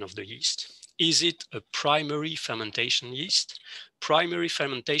origin of the yeast. Is it a primary fermentation yeast? Primary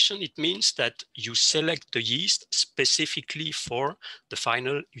fermentation, it means that you select the yeast specifically for the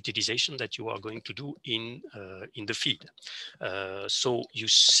final utilization that you are going to do in the feed. So you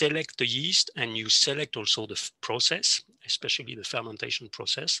select the yeast and you select also the process, especially the fermentation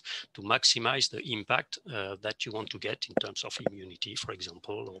process, to maximize the impact that you want to get in terms of immunity, for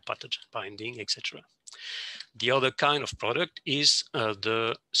example, or pathogen binding, etc. The other kind of product is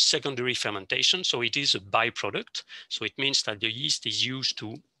the secondary fermentation. So it is a byproduct. So it means that the yeast is used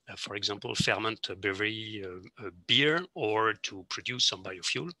to, for example, ferment a beer or to produce some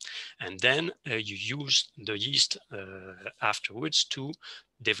biofuel. And then you use the yeast afterwards to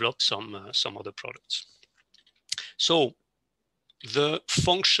develop some other products. So the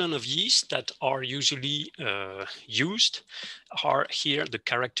function of yeast that are usually used are here, the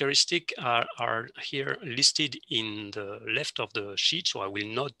characteristics are here listed in the left of the sheet. So I will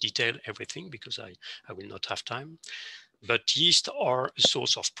not detail everything because I will not have time. But yeast are a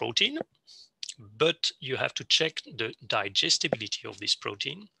source of protein, but you have to check the digestibility of this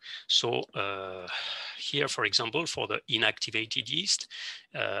protein. So here, for example, for the inactivated yeast,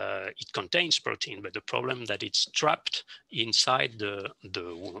 it contains protein, but the problem that it's trapped inside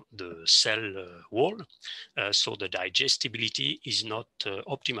the cell wall, so the digestibility is not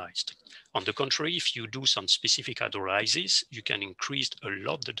optimized. On the contrary, if you do some specific hydrolysis, you can increase a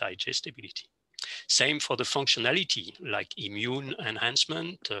lot the digestibility. Same for the functionality, like immune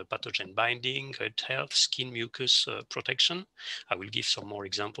enhancement, pathogen binding, gut health, skin mucus protection. I will give some more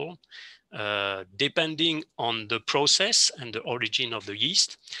example. Depending on the process and the origin of the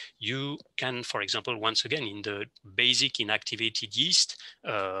yeast, you can, for example, once again, in the basic inactivated yeast,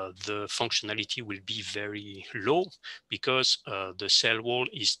 the functionality will be very low because the cell wall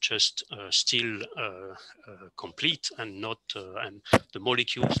is just still complete and not, and the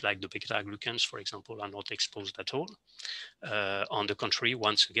molecules like the beta-glucans, for example, are not exposed at all. On the contrary,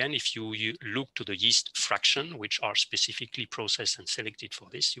 once again, if you look to the yeast fraction, which are specifically processed and selected for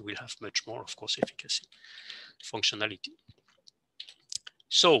this, you will have much more, of course, efficacy, functionality.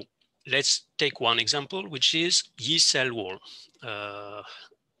 So let's take one example, which is yeast cell wall.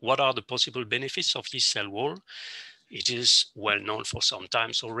 What are the possible benefits of yeast cell wall? It is well known for some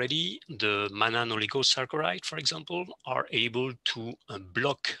times already. The mannan oligosaccharide, for example, are able to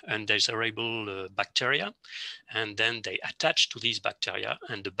block undesirable bacteria, and then they attach to these bacteria,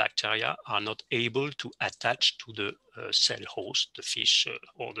 and the bacteria are not able to attach to the cell host, the fish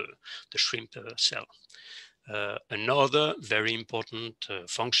or the shrimp cell. Another very important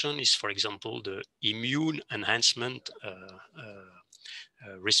function is, for example, the immune enhancement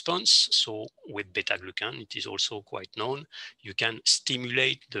response. So with beta-glucan, it is also quite known. You can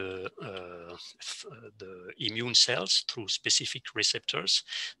stimulate the immune cells through specific receptors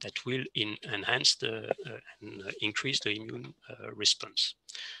that will enhance and increase the immune response.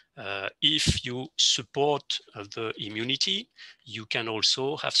 If you support the immunity, you can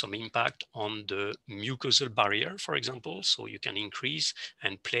also have some impact on the mucosal barrier, for example. So you can increase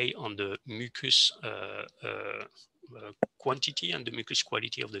and play on the mucus quantity and the mucus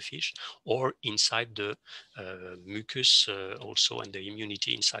quality of the fish, or inside the mucus also, and the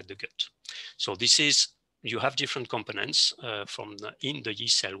immunity inside the gut. So this is you have different components in the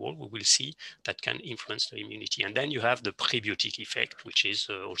yeast cell wall, we will see, that can influence the immunity. And then you have the prebiotic effect, which is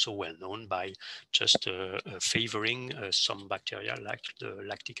also well known by just favoring some bacteria like the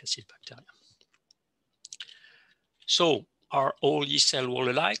lactic acid bacteria. So are all yeast cell wall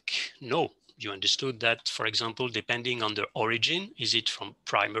alike? No. You understood that, for example, depending on the origin, is it from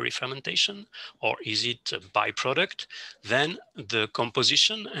primary fermentation or is it a byproduct, then the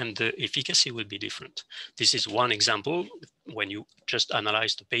composition and the efficacy will be different. This is one example when you just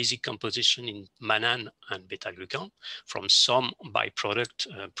analyze the basic composition in mannane and beta-glucan from some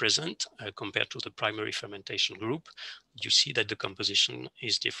byproduct present compared to the primary fermentation group, you see that the composition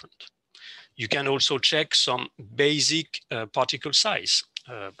is different. You can also check some basic particle size.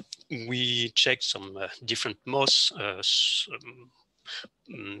 We checked some different MOS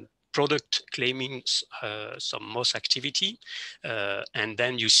product claiming some MOS activity, and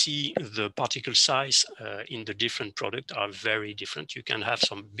then you see the particle size in the different product are very different. You can have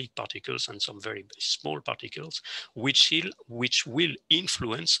some big particles and some very small particles, which will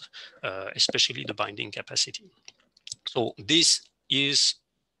influence especially the binding capacity. So this is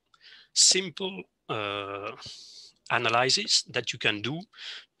simple analysis that you can do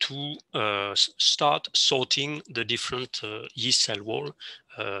to start sorting the different yeast cell wall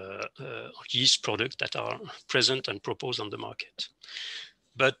yeast products that are present and proposed on the market.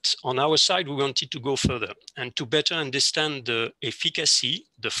 But on our side, we wanted to go further and to better understand the efficacy,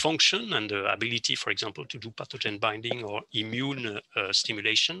 the function, and the ability, for example, to do pathogen binding or immune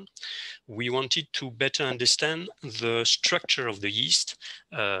stimulation. We wanted to better understand the structure of the yeast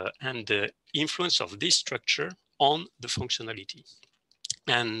and the influence of this structure on the functionality.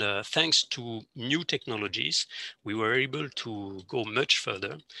 And thanks to new technologies, we were able to go much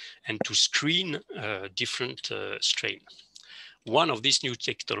further and to screen different strains. One of these new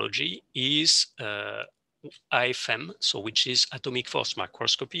technology is AFM, so which is atomic force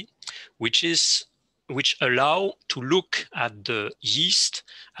microscopy, which allow to look at the yeast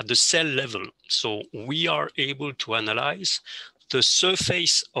at the cell level. So we are able to analyze the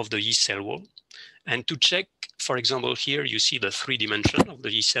surface of the yeast cell wall and to check, for example, here you see the 3 dimension of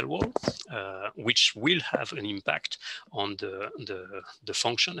the yeast cell wall, which will have an impact on the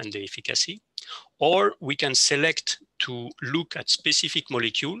function and the efficacy. Or we can select to look at specific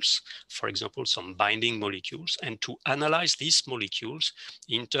molecules, for example, some binding molecules, and to analyze these molecules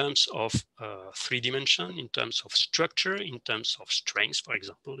in terms of 3 dimension, in terms of structure, in terms of strength, for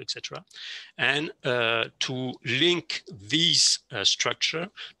example, etc. And to link these structure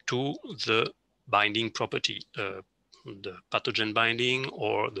to the binding property, the pathogen binding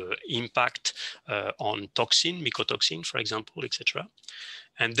or the impact on toxin, mycotoxin, for example, etc.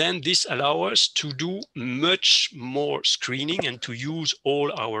 And then this allows us to do much more screening and to use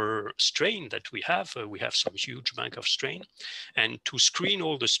all our strain that we have. We have some huge bank of strain, and to screen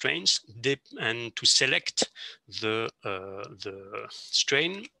all the strains and to select the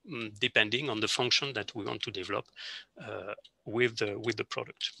strain depending on the function that we want to develop with the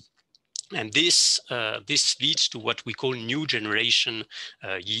product. And this leads to what we call new generation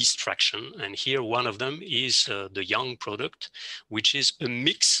yeast fraction. And here one of them is the young product, which is a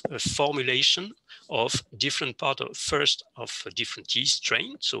mix, a formulation of different part of different yeast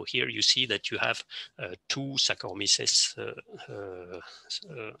strain. So here you see that you have 2 Saccharomyces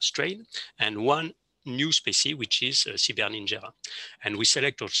strain and 1 new species, which is Ciberningera. And we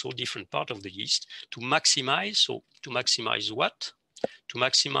select also different part of the yeast to maximize. So to maximize what? To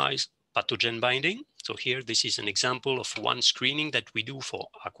maximize pathogen binding. So here, this is an example of one screening that we do for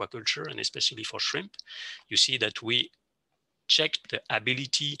aquaculture and especially for shrimp. You see that we checked the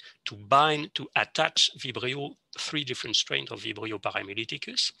ability to bind, to attach Vibrio, 3 different strains of Vibrio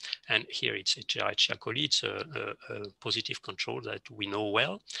paramelliticus. And here it's Escherichia coli, it's a positive control that we know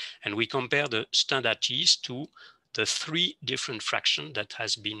well. And we compare the standard yeast to the 3 different fractions that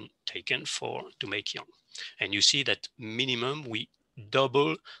has been taken to make young. And you see that minimum, we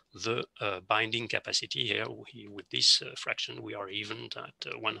double the binding capacity here. With this fraction, we are even at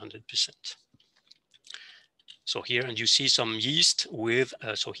 100%. So here, and you see some yeast with,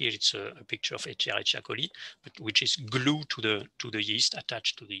 so here it's a picture of Escherichia coli, which is glued to the yeast,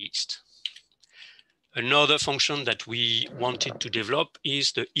 attached to the yeast. Another function that we wanted to develop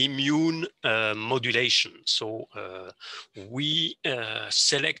is the immune modulation. So we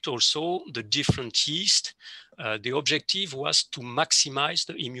select also the different yeast. The objective was to maximize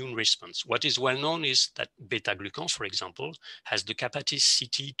the immune response. What is well known is that beta-glucan, for example, has the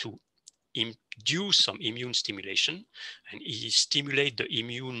capacity to induce some immune stimulation, and he stimulates the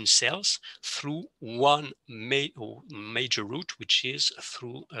immune cells through one major route, which is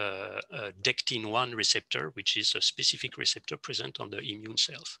through dectin-1 receptor, which is a specific receptor present on the immune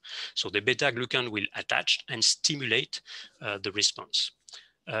cells. So the beta-glucan will attach and stimulate the response.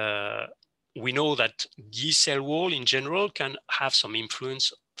 We know that the cell wall in general can have some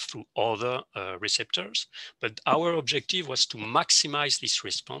influence through other receptors, but our objective was to maximize this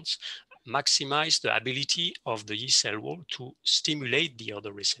response, maximize the ability of the yeast cell wall to stimulate the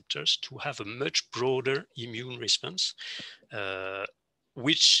other receptors to have a much broader immune response,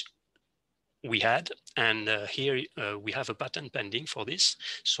 which we had, and here we have a patent pending for this.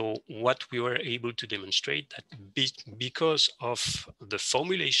 So what we were able to demonstrate that because of the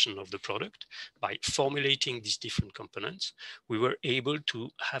formulation of the product, by formulating these different components, we were able to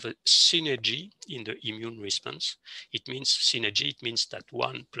have a synergy in the immune response. It means synergy, it means that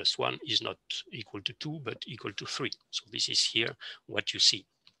 1 + 1 is not equal to 2, but equal to 3. So this is here what you see.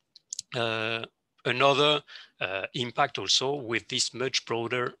 Another impact also with this much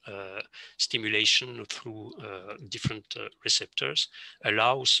broader stimulation through different receptors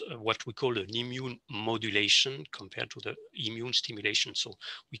allows what we call an immune modulation compared to the immune stimulation. So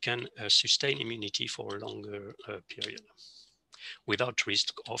we can sustain immunity for a longer period without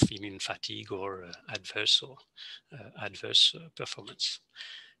risk of immune fatigue or adverse performance.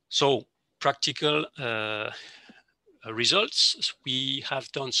 So practical results, we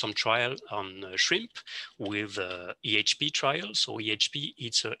have done some trial on shrimp with EHP trial. So EHP,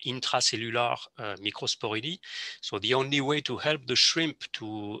 it's an intracellular microsporidy. So the only way to help the shrimp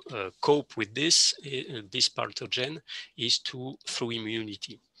to cope with this pathogen is through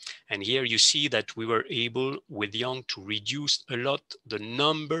immunity. And here you see that we were able with young to reduce a lot the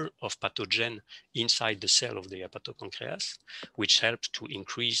number of pathogen inside the cell of the hepatopancreas, which helped to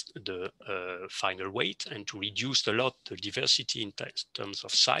increase the final weight and to reduce a lot the diversity in terms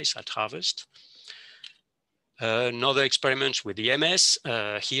of size at harvest. Another experiment with the MS,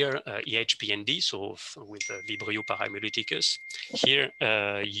 here EHPND, so with Vibrio parahemolyticus. Here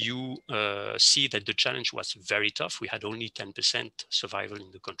you see that the challenge was very tough. We had only 10% survival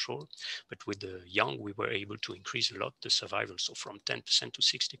in the control, but with the young, we were able to increase a lot the survival, so from 10% to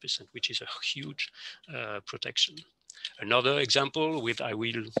 60%, which is a huge protection. Another example with, I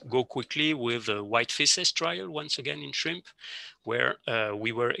will go quickly with a white feces trial, once again in shrimp, where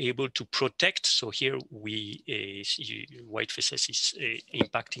we were able to protect. So here white feces is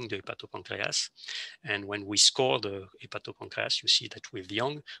impacting the hepatopancreas. And when we score the hepatopancreas, you see that with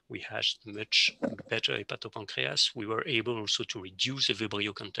young, we had much better hepatopancreas. We were able also to reduce the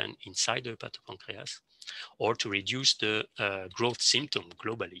Vibrio content inside the hepatopancreas, or to reduce the growth symptom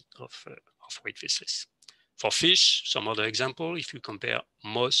globally of white feces. For fish, some other example, if you compare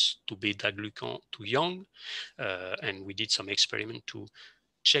moss to beta-glucan to young, and we did some experiment to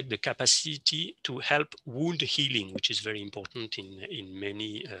check the capacity to help wound healing, which is very important in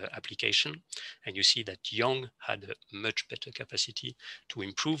many applications. And you see that young had a much better capacity to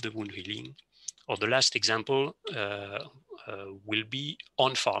improve the wound healing. Or the last example will be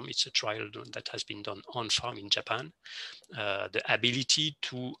on farm. It's a trial that has been done on farm in Japan. The ability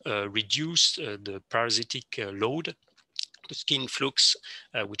to reduce the parasitic load, the skin flux,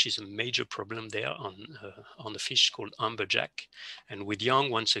 which is a major problem there on the fish called amberjack. And with young,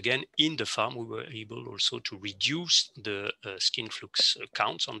 once again, in the farm, we were able also to reduce the skin flux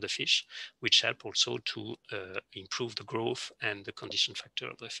counts on the fish, which help also to improve the growth and the condition factor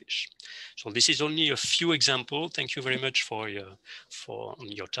of the fish. So this is only a few examples. Thank you very much for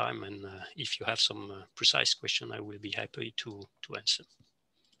your time. And if you have some precise question, I will be happy to answer.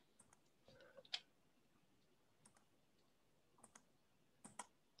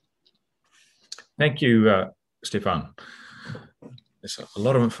 Thank you, Stephane. There's a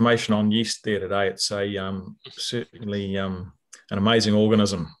lot of information on yeast there today. It's certainly an amazing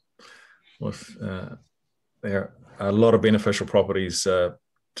organism with there are a lot of beneficial properties to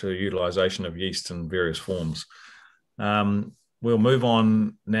utilization of yeast in various forms. We'll move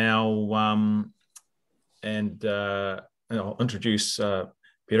on now and I'll introduce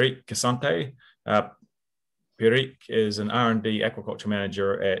Pierrick Kersanté. Pierrick is an R&D Aquaculture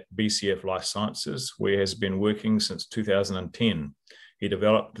Manager at BCF Life Sciences, where he has been working since 2010. He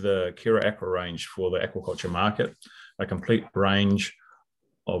developed the Kira Aqua range for the aquaculture market, a complete range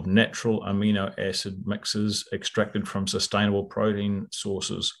of natural amino acid mixes extracted from sustainable protein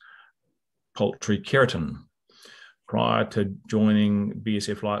sources, poultry keratin. Prior to joining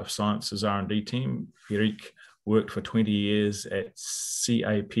BCF Life Sciences R&D team, Pierrick worked for 20 years at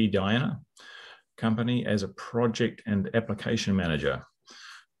CAP Diana Company as a project and application manager.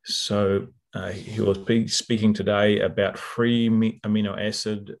 So he will be speaking today about free amino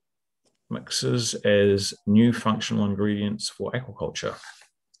acid mixes as new functional ingredients for aquaculture.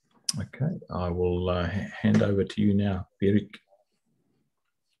 Okay, I will hand over to you now, Pierrick.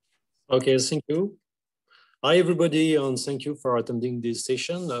 Okay, thank you. Hi, everybody, and thank you for attending this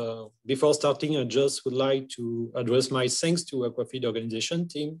session. Before starting, I just would like to address my thanks to Aquafeed organization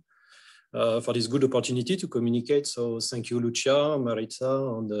team for this good opportunity to communicate. So thank you, Lucia, Maritza,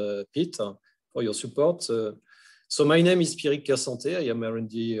 and Pete for your support. So my name is Pierrick Kersanté. I am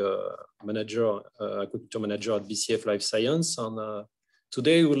R&D Manager, Aquaculture Manager at BCF Life Sciences. And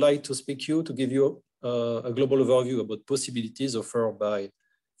today I would like to speak to you to give you a global overview about possibilities offered by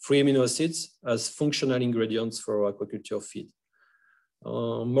free amino acids as functional ingredients for aquaculture feed.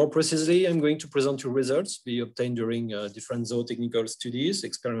 More precisely, I'm going to present you results we obtained during different zootechnical studies,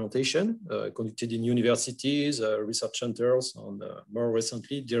 experimentation conducted in universities, research centers, and more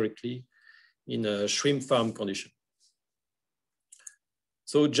recently, directly in a shrimp farm condition.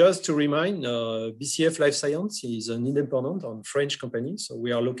 So just to remind, BCF Life Sciences is an independent and French company. So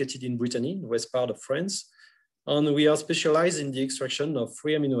we are located in Brittany, west part of France, and we are specialized in the extraction of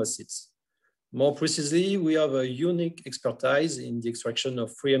free amino acids. More precisely, we have a unique expertise in the extraction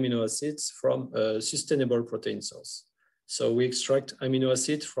of free amino acids from a sustainable protein source. So we extract amino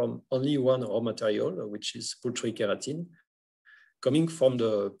acids from only one raw material, which is poultry keratin, coming from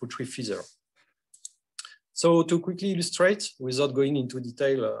the poultry feather. So to quickly illustrate, without going into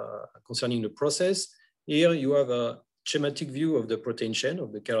detail concerning the process, here you have a schematic view of the protein chain,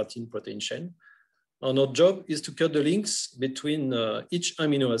 of the keratin protein chain. And our job is to cut the links between each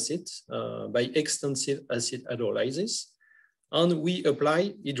amino acid by extensive acid hydrolysis. And we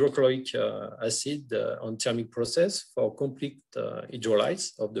apply hydrochloric acid on thermic process for complete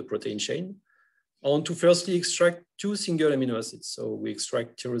hydrolysis of the protein chain. And to firstly extract two single amino acids. So we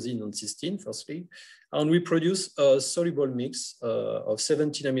extract tyrosine and cysteine firstly, and we produce a soluble mix of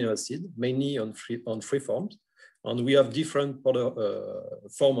 17 amino acids, mainly on free forms. And we have different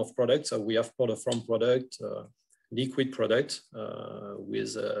form of products. So we have powder form product, liquid product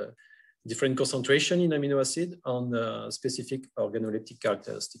with different concentration in amino acid and specific organoleptic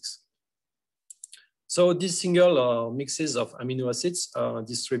characteristics. So these single mixes of amino acids are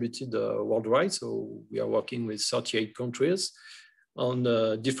distributed worldwide. So we are working with 38 countries on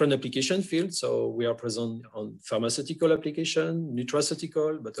different application fields. So we are present on pharmaceutical application,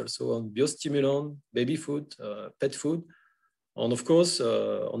 nutraceutical, but also on biostimulant, baby food, pet food, and of course,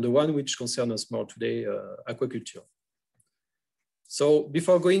 on the one which concerns us more today, aquaculture. So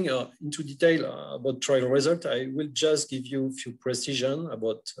before going into detail about trial result, I will just give you a few precision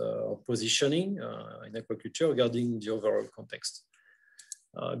about our positioning in aquaculture regarding the overall context.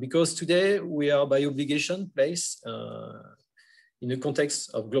 Because today we are by obligation placed in the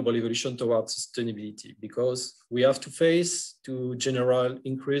context of global evolution towards sustainability, because we have to face the general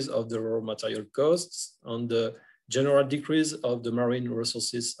increase of the raw material costs and the general decrease of the marine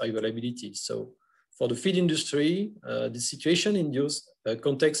resources availability. So for the feed industry, the situation induces a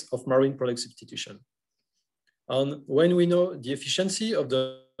context of marine product substitution. And when we know the efficiency of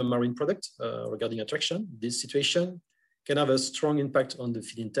the marine product regarding attraction, this situation can have a strong impact on the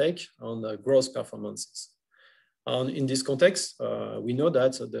feed intake, on the growth performances. And in this context, we know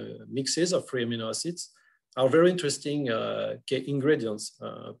that the mixes of free amino acids are very interesting key ingredients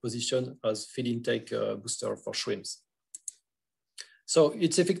positioned as feed intake booster for shrimps. So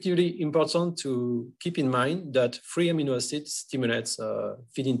it's effectively important to keep in mind that free amino acids stimulates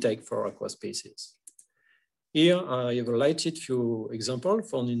feed intake for aqua species. Here I have highlighted a few examples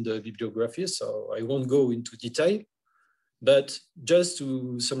found in the bibliography, so I won't go into detail. But just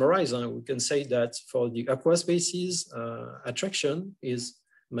to summarize, we can say that for the aqua species, attraction is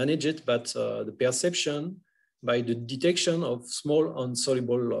managed by the perception by the detection of small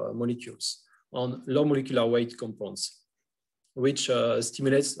insoluble molecules on low molecular weight compounds, which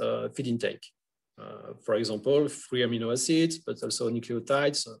stimulates feed intake. For example, free amino acids, but also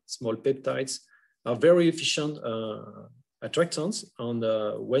nucleotides, small peptides are very efficient attractants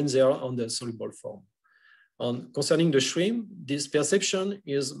when they are on the soluble form. And concerning the shrimp, this perception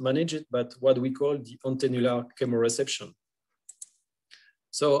is managed by what we call the antennular chemoreception.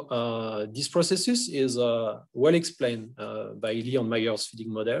 So this process is well explained by Leon Mayer's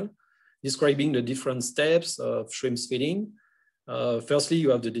feeding model, describing the different steps of shrimp's feeding. Firstly,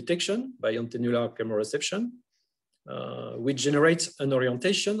 you have the detection by antennular chemoreception, which generates an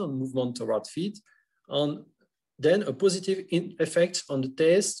orientation on movement toward feed, and then a positive effect on the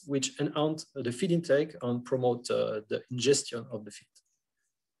taste, which enhance the feed intake and promote the ingestion of the feed.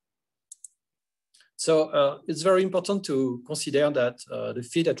 So it's very important to consider that the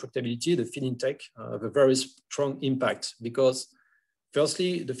feed attractability, the feed intake, have a very strong impact because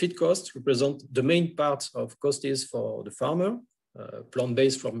firstly, the feed costs represent the main part of cost is for the farmer.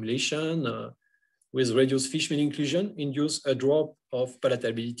 Plant-based formulation with reduced fish meal inclusion induce a drop of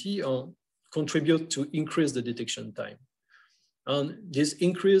palatability and contribute to increase the detection time. And this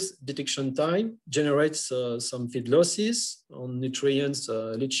increased detection time generates some feed losses on nutrients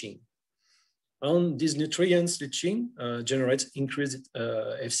leaching. And these nutrients leaching generates increased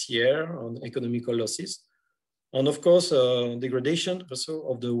FCR on economical losses. And of course, degradation also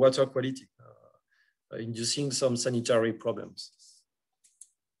of the water quality, inducing some sanitary problems.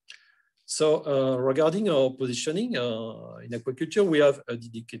 So regarding our positioning in aquaculture, we have a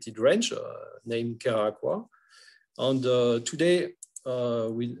dedicated range named CareAqua. And today,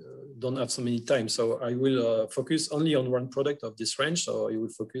 we don't have so many time, so I will focus only on one product of this range, so I will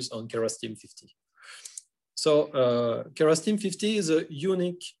focus on Kerastim 50. So Kerastim 50 is a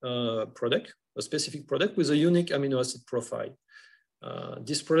unique product, a specific product with a unique amino acid profile.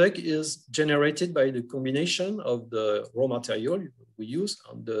 This product is generated by the combination of the raw material we use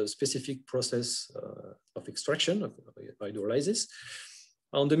on the specific process of extraction of hydrolysis.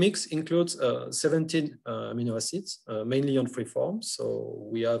 And the mix includes 17 amino acids, mainly on free form. So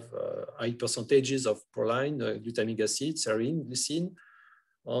we have high percentages of proline, glutamic acid, serine, glycine,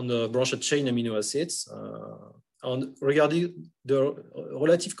 on branched chain amino acids. And regarding the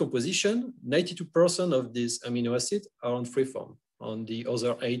relative composition, 92% of these amino acids are on free form. On the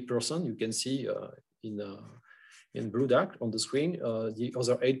other 8%, you can see in blue dark on the screen, the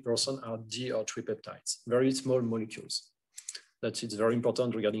other 8% are G or tripeptides, very small molecules. That is very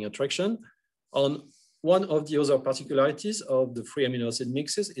important regarding attraction. On one of the other particularities of the free amino acid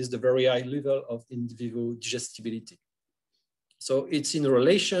mixes is the very high level of in vivo digestibility. So it's in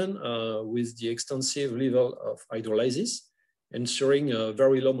relation with the extensive level of hydrolysis, ensuring a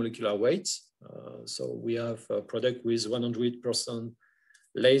very low molecular weight. So we have a product with 100%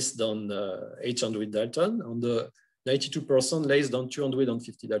 less than 800 Dalton, and the 92% less than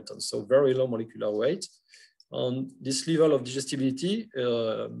 250 Dalton. So very low molecular weight. And this level of digestibility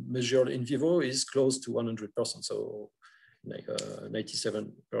measured in vivo is close to 100%, so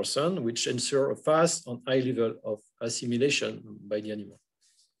 97%, which ensure a fast and high level of assimilation by the animal.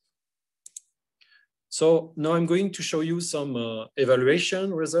 So now I'm going to show you some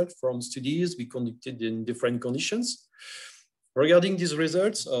evaluation results from studies we conducted in different conditions. Regarding these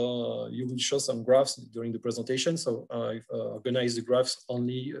results, you will show some graphs during the presentation. So I've organized the graphs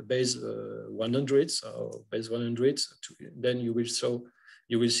only base 100, so base 100. Then you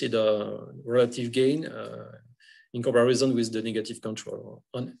will see the relative gain in comparison with the negative control.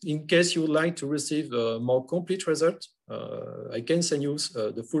 And in case you would like to receive a more complete result, I can send you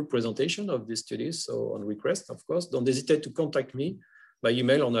the full presentation of these studies. So on request, of course, don't hesitate to contact me by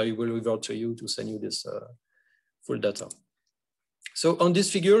email, and I will revert to you to send you this full data. So on this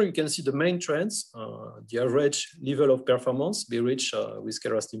figure, you can see the main trends, the average level of performance be reached with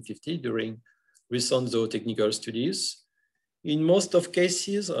Kerastim 50 during recent zootechnical studies. In most of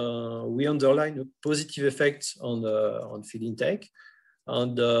cases, we underline a positive effect on feed intake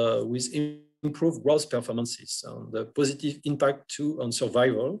and with improved growth performances and the positive impact too on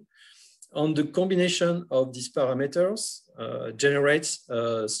survival. And the combination of these parameters generates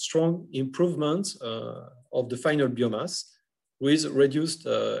a strong improvement of the final biomass with reduced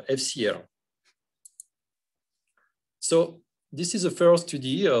FCR. So this is the first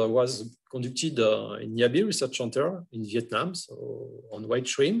study was conducted in Nha Be Research Center in Vietnam, so on white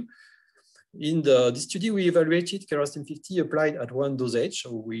shrimp. In this study, we evaluated Kerastim 50 applied at one dosage.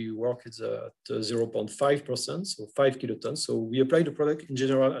 So we worked at 0.5%, so 5 kilotons. So we applied the product in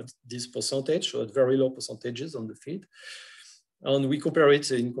general at this percentage, so at very low percentages on the feed. And we compare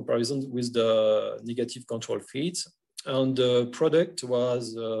it in comparison with the negative control feeds. And the product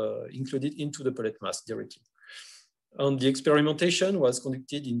was included into the pellet mass directly. And the experimentation was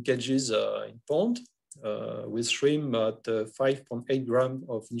conducted in cages in pond with shrimp at 5.8 grams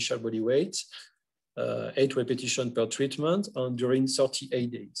of initial body weight, 8 repetitions per treatment, and during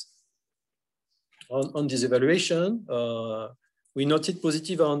 38 days. On this evaluation, we noted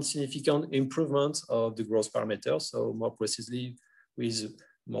positive and significant improvements of the growth parameters. So more precisely, with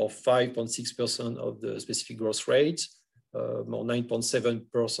more 5.6% of the specific growth rate, more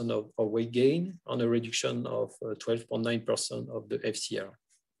 9.7% of weight gain, and a reduction of 12.9% of the FCR.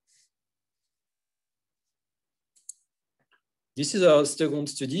 This is a second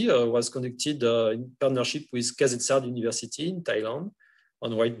study was conducted in partnership with Kasetsart University in Thailand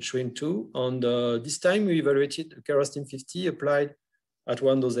on white shrimp too. And this time we evaluated Kerastim 50 applied at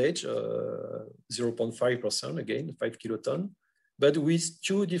one dosage, 0.5%, again, 5 kiloton, but with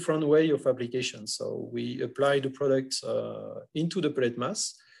two different ways of application. So we apply the product into the pellet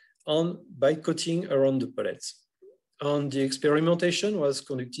mass and by coating around the pellets. And the experimentation was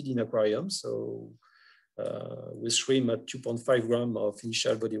conducted in aquarium, so with shrimp at 2.5 grams of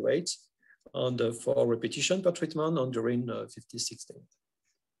initial body weight, and for repetition per treatment and during 56 days.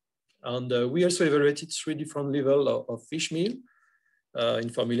 And we also evaluated 3 different levels of fish meal in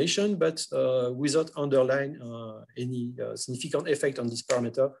formulation, but without underlying any significant effect on this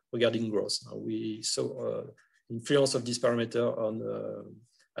parameter regarding growth. We saw influence of this parameter on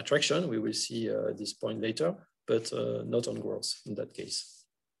attraction. We will see this point later, but not on growth in that case.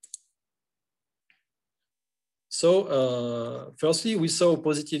 So firstly, we saw a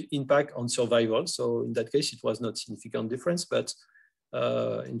positive impact on survival. So in that case, it was not significant difference, but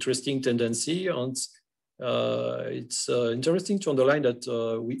interesting tendency. And it's interesting to underline that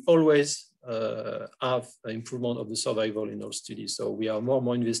we always have an improvement of the survival in our studies. So we are more and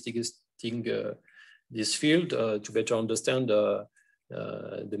more investigating this field to better understand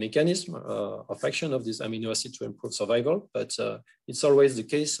the mechanism of action of this amino acid to improve survival. But it's always the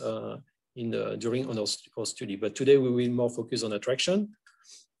case during our study. But today we will more focus on attraction.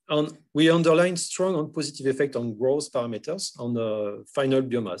 And we underline strong and positive effect on growth parameters on the final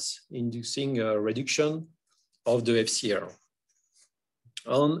biomass, inducing a reduction of the FCR.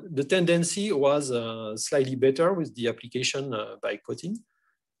 And the tendency was slightly better with the application by coating.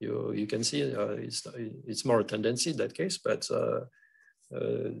 You can see it's more a tendency in that case, but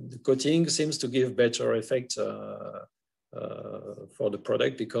the coating seems to give better effect for the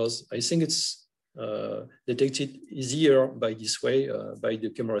product because I think it's detected easier by this way by the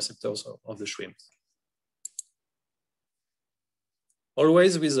chemoreceptors of the shrimp.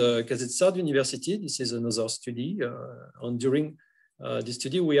 Always with KZSAD University, this is another study. And during this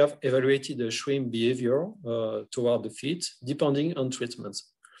study, we have evaluated the shrimp behavior toward the feed, depending on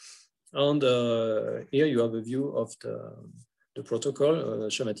treatments. And here you have a view of the protocol,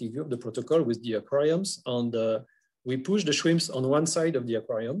 schematic view of the protocol with the aquariums. And we push the shrimps on one side of the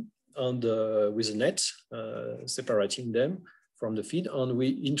aquarium and with a net separating them from the feed. And we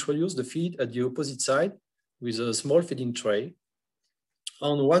introduce the feed at the opposite side with a small feeding tray.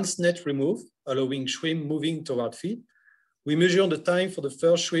 And once net removed, allowing shrimp moving toward feed, we measure the time for the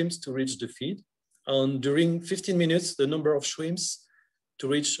first shrimps to reach the feed. And during 15 minutes, the number of shrimps to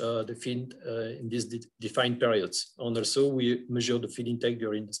reach the feed in these defined periods. And also we measure the feed intake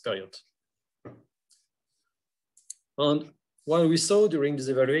during this period. And what we saw during this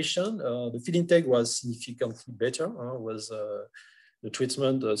evaluation, the feed intake was significantly better, was the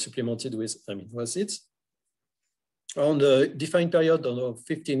treatment supplemented with amino acids. On the defined period of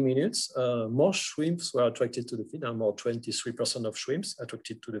 15 minutes, more shrimps were attracted to the feed, and more 23% of shrimps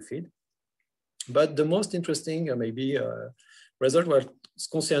attracted to the feed. But the most interesting maybe result was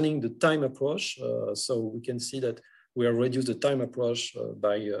concerning the time approach. So we can see that we have reduced the time approach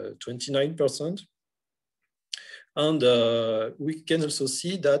by 29%. And we can also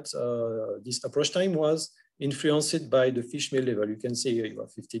see that this approach time was influenced by the fish meal level. You can see here you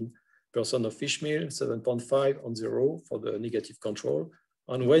have 15% of fish meal, 7.5 on 0 for the negative control.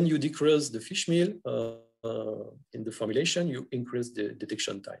 And when you decrease the fish meal in the formulation, you increase the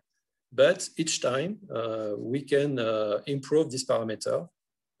detection time. But each time we can improve this parameter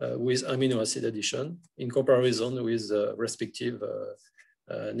with amino acid addition in comparison with respective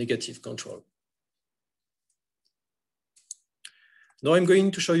negative control. Now I'm going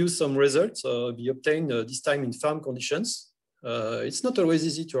to show you some results we obtained this time in farm conditions. It's not always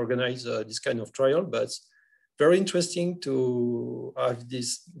easy to organize this kind of trial, but very interesting to have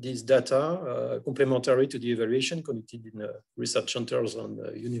this data complementary to the evaluation conducted in research centers and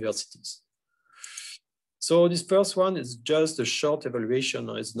universities. So this first one is just a short evaluation.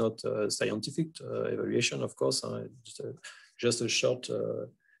 It's not a scientific evaluation, of course, just a short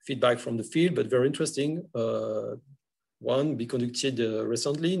feedback from the field, but very interesting. One we conducted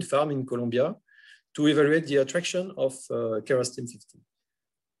recently in farm in Colombia to evaluate the attraction of Kerastin 15.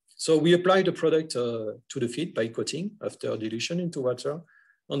 So we applied the product to the feed by coating after dilution into water.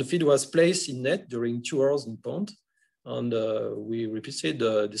 And the feed was placed in net during 2 hours in pond. And we repeated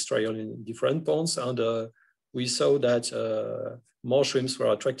this trial in different ponds. And we saw that more shrimps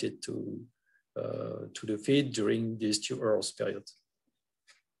were attracted to the feed during this 2 hours period.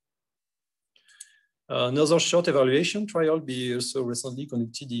 Another short evaluation trial be also recently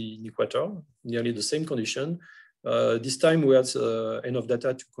conducted in Ecuador, nearly the same condition. This time we had enough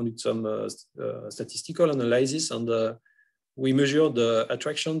data to conduct some statistical analysis, and we measured the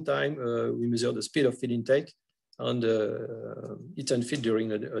attraction time, we measured the speed of feed intake, and eaten feed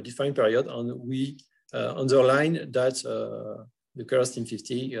during a defined period. And we underline that the Kerastin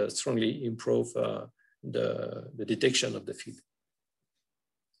 50 strongly improve the detection of the feed.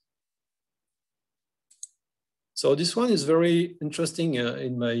 So this one is very interesting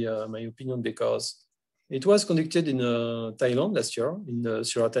in my opinion, because it was conducted in Thailand last year in the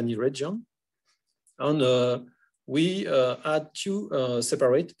Suratani region. And we had two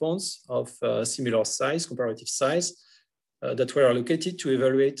separate ponds of similar size, comparative size, that were allocated to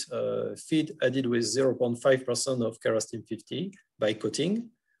evaluate feed added with 0.5% of Kerastin 50 by coating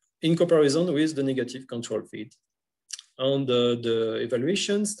in comparison with the negative control feed. And the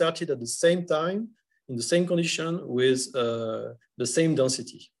evaluation started at the same time, in the same condition, with the same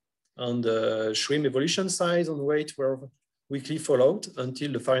density. And shrimp evolution size and weight were weekly followed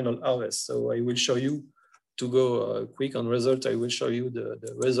until the final harvest. So I will show you, to go quick on result, I will show you the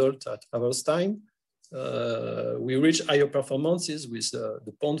result at harvest time. We reached higher performances with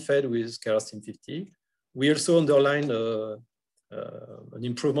the pond fed with Kerastin 50. We also underlined an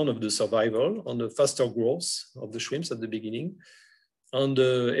improvement of the survival on the faster growth of the shrimps at the beginning. And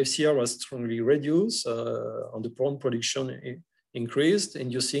the FCR was strongly reduced, and the pond production increased,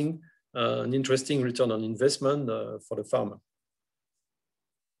 inducing an interesting return on investment for the farmer.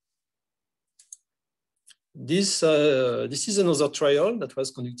 This is another trial that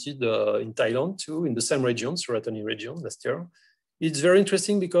was conducted in Thailand too, in the same region, Suratani region, last year. It's very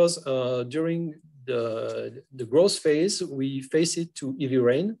interesting because during the growth phase, we face it to heavy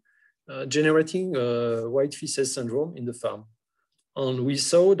rain, generating white feces syndrome in the farm. And we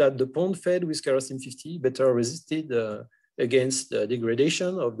saw that the pond fed with Kerastin 50 better resisted against the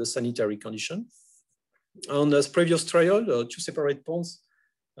degradation of the sanitary condition. And as previous trial, two separate ponds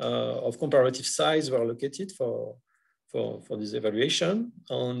of comparative size were located for this evaluation.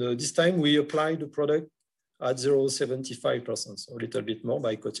 And this time we applied the product at 0.75%, so a little bit more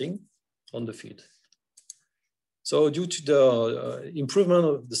by coating on the feed. So due to the improvement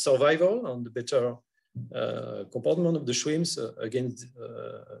of the survival and the better comportment of the shrimps against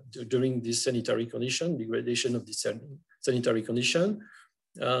during this sanitary condition, degradation of this sanitary condition,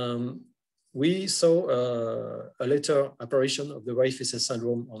 we saw a later apparition of the white feces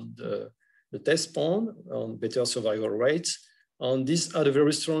syndrome on the test pond, on better survival rates. And this had a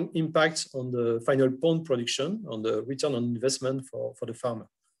very strong impact on the final pond production, on the return on investment for the farmer.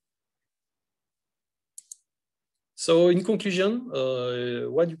 So in conclusion,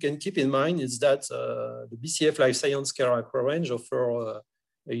 what you can keep in mind is that the BCF Life Sciences Aqua range offer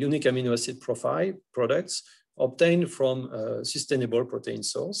a unique amino acid profile products obtained from a sustainable protein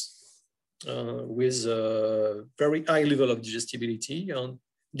source with a very high level of digestibility. And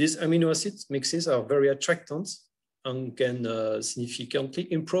these amino acid mixes are very attractant and can significantly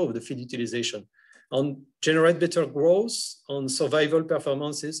improve the feed utilization and generate better growth and survival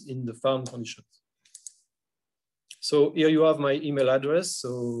performances in the farm conditions. So here you have my email address,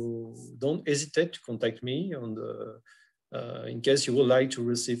 so don't hesitate to contact me on in case you would like to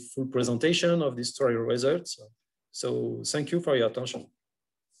receive full presentation of this trial results. So thank you for your attention.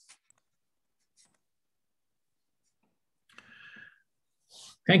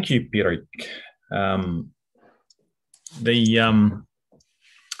 Thank you, Pierrick. I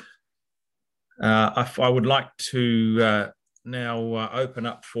would like to now open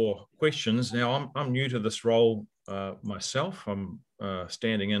up for questions. Now, I'm new to this role myself. I'm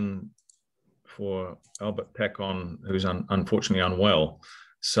standing in for Albert Pacon, who's unfortunately unwell.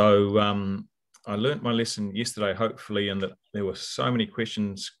 So I learnt my lesson yesterday, hopefully, and that there were so many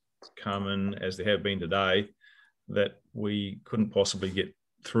questions come in, as there have been today, that we couldn't possibly get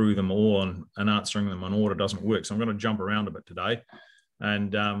through them all, and answering them in order doesn't work. So I'm going to jump around a bit today,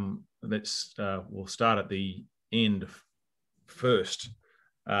 and we'll start at the end first.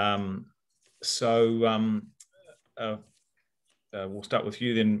 We'll start with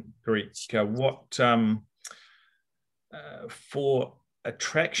you then, Pierrick. What for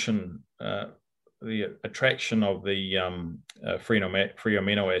attraction, the attraction of the free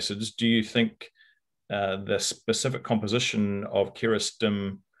amino acids, do you think the specific composition of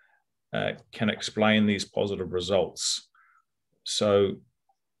Kerastin can explain these positive results? So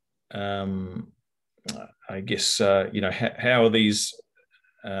I guess how are these?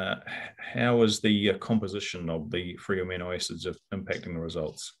 How is the composition of the free amino acids impacting the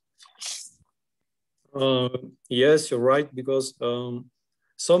results? Yes, you're right, because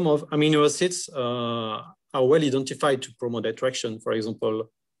some of amino acids are well identified to promote attraction. For example,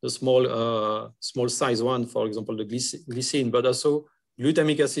 the small size one, for example, the glycine, but also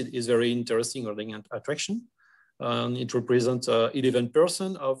glutamic acid is very interesting regarding attraction. and it represents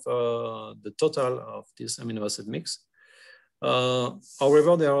 11% of the total of this amino acid mix.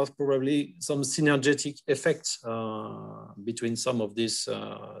 However, there are probably some synergetic effects between some of these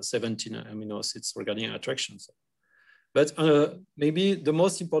 17 amino acids regarding attractions. But maybe the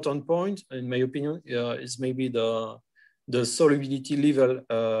most important point, in my opinion, is maybe the solubility level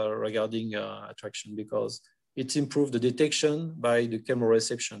regarding attraction, because it improved the detection by the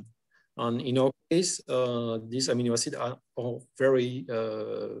chemoreception. And in our case, these amino acids are very,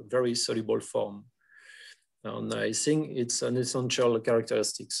 very soluble form. And I think it's an essential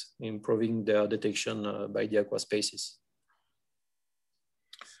characteristics, improving their detection by the aqua species.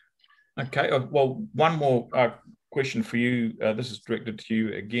 Okay, well, one more question for you. This is directed to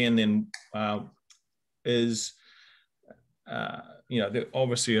you again. Then is there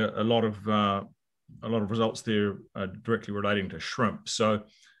obviously a lot of results there directly relating to shrimp. So,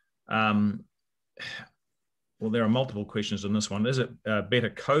 well, there are multiple questions in this one. Is it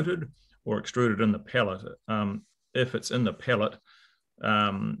better coated or extruded in the pellet? If it's in the pellet,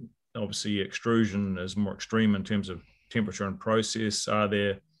 obviously extrusion is more extreme in terms of temperature and process. Are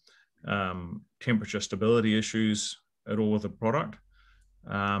there temperature stability issues at all with the product?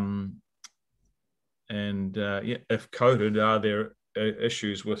 If coated, are there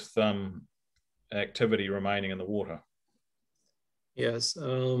issues with activity remaining in the water? Yes.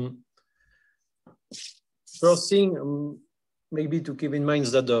 First thing, maybe to keep in mind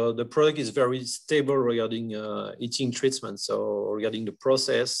is that the product is very stable regarding heating treatment. So regarding the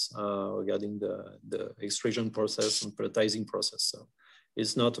process, regarding the extraction process and pelletizing process. So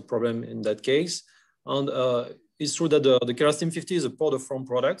it's not a problem in that case. And it's true that the Kerastin 50 is a powder form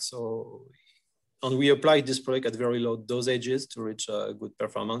product. So, and we applied this product at very low dosages to reach a good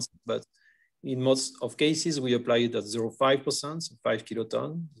performance. But in most of cases, we apply it at 0.5%, so 5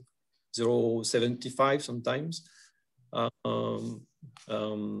 kiloton, 0.75 sometimes.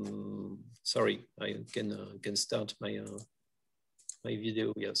 Sorry, I can start my my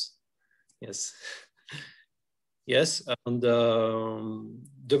video. Yes, yes, yes. And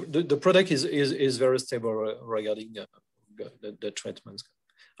the product is very stable regarding the treatments.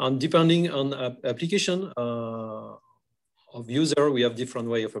 And depending on application of user, we have different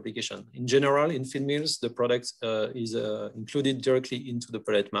way of application. In general, in feed mills, the product is included directly into the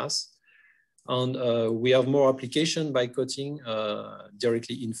pellet mass. And we have more application by coating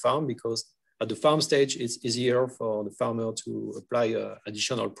directly in farm, because at the farm stage, it's easier for the farmer to apply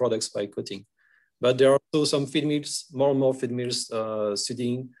additional products by coating. But there are also some feed mills, more and more feed mills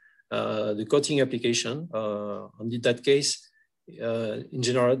studying the coating application. And in that case, in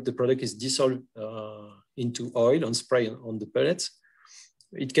general, the product is dissolved into oil and spray on the pellets.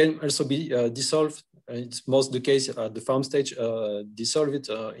 It can also be dissolved. It's most the case at the farm stage, dissolve it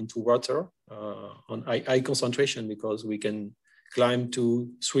into water on high concentration, because we can climb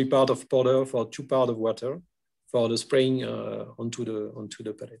to 3 parts of powder for 2 parts of water for the spraying onto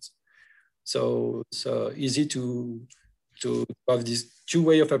the pellets. So it's easy to have this 2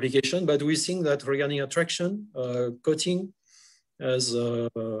 way of application, but we think that regarding attraction, coating is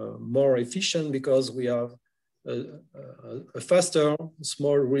more efficient, because we have a faster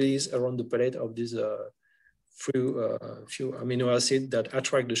small release around the pellet of these few amino acids that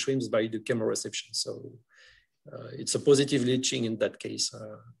attract the shrimps by the chemoreception. So it's a positive leaching in that case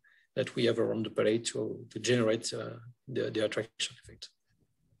that we have around the pellet to generate the attraction effect.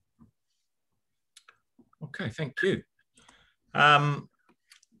 Okay, thank you.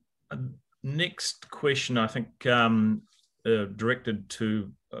 Next question, I think, directed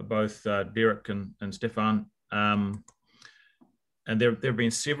to both Pierrick and Stephane. And there have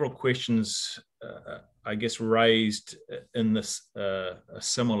been several questions, I guess, raised in this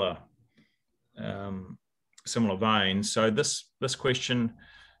similar vein. So this question,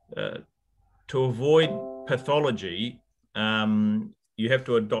 to avoid pathology, you have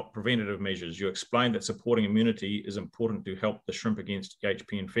to adopt preventative measures. You explained that supporting immunity is important to help the shrimp against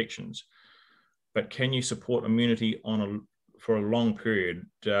HP infections. But can you support immunity for a long period?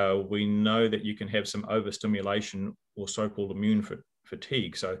 We know that you can have some overstimulation or so-called immune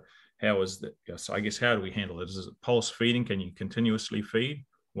fatigue. So how is that? So I guess, how do we handle it? Is it pulse feeding? Can you continuously feed?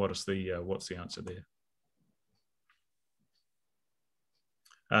 What's the answer there?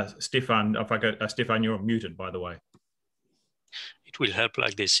 Stephane, Stephane, you're muted, by the way. It will help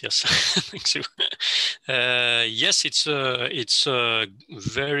like this, yes. Thank you. Yes, it's a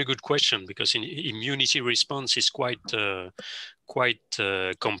very good question, because immunity response is quite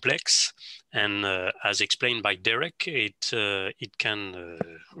complex, And as explained by Derek, it can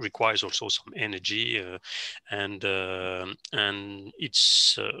requires also some energy, and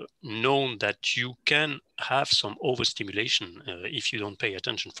it's known that you can have some overstimulation if you don't pay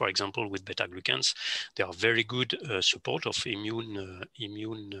attention. For example, with beta-glucans, they are very good support of immune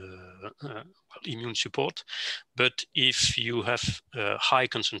support. But if you have high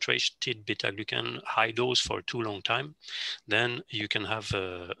concentrated beta-glucan, high dose for too long time, then you can have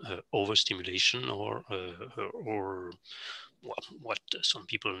overstimulation or what some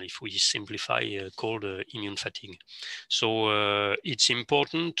people, if we simplify, call immune fatigue. So it's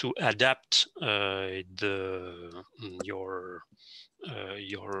important to adapt your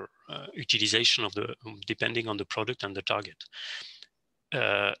utilization of depending on the product and the target.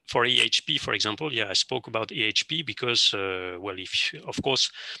 For EHP, for example, I spoke about EHP because, well, of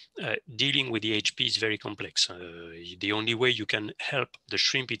course, dealing with EHP is very complex. The only way you can help the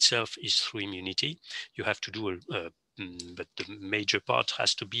shrimp itself is through immunity. You have to do but the major part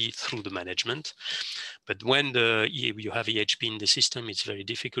has to be through the management. But when you have EHP in the system, it's very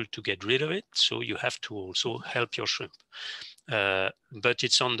difficult to get rid of it. So you have to also help your shrimp. But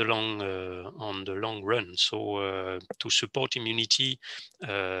it's on the long run. So to support immunity,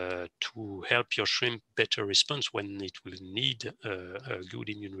 to help your shrimp better response when it will need a good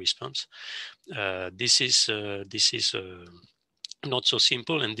immune response, this is not so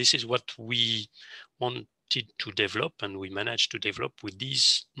simple, and this is what we wanted to develop, and we managed to develop with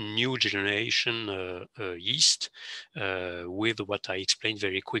these new generation yeast, with what I explained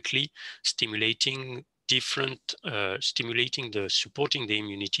very quickly, supporting the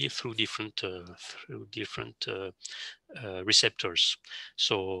immunity through different receptors.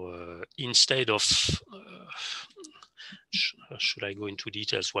 So instead of should I go into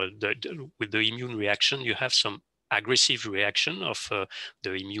details? Well, with the immune reaction, you have some aggressive reaction of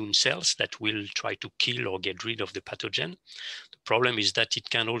the immune cells that will try to kill or get rid of the pathogen. The problem is that it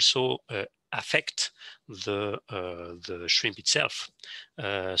can also affect the shrimp itself.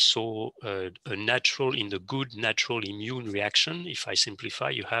 So in the good natural immune reaction, if I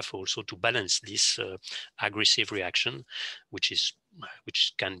simplify, you have also to balance this aggressive reaction, which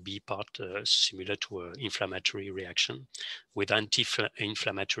can be part similar to an inflammatory reaction, with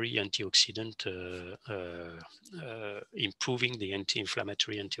anti-inflammatory, antioxidant, improving the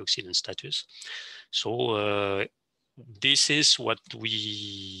anti-inflammatory, antioxidant status. So this is what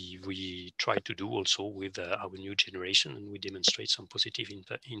we try to do also with our new generation, and we demonstrate some positive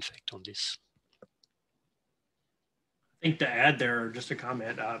effect on this. I think to add there, just a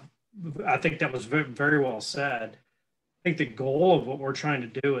comment, I think that was very, very well said. I think the goal of what we're trying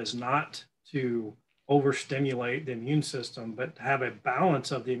to do is not to overstimulate the immune system, but have a balance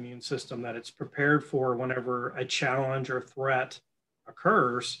of the immune system that it's prepared for whenever a challenge or threat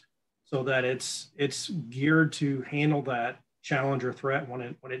occurs, so that it's geared to handle that challenge or threat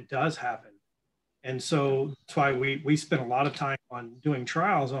when it does happen. And so that's why we spend a lot of time on doing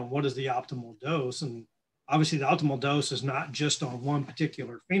trials on what is the optimal dose. And obviously the optimal dose is not just on one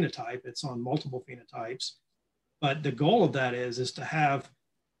particular phenotype, it's on multiple phenotypes. But the goal of that is to have,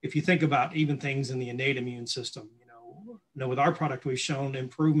 if you think about even things in the innate immune system, with our product, we've shown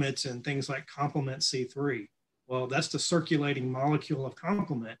improvements in things like complement C3. Well, that's the circulating molecule of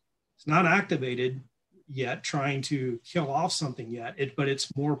complement. It's not activated yet, trying to kill off something yet, but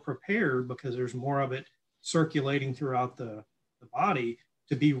it's more prepared because there's more of it circulating throughout the body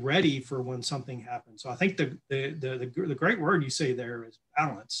to be ready for when something happens. So I think the great word you say there is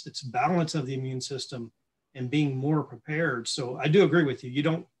balance. It's balance of the immune system and being more prepared. So I do agree with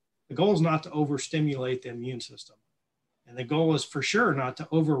you. The goal is not to overstimulate the immune system. And the goal is for sure not to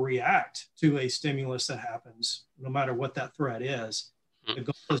overreact to a stimulus that happens, no matter what that threat is. The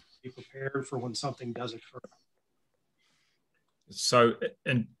goal is to be prepared for when something does occur. So,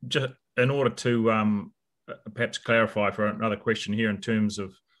 and just in order to perhaps clarify for another question here in terms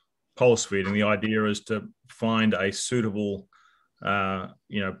of pulse feeding, the idea is to find a suitable,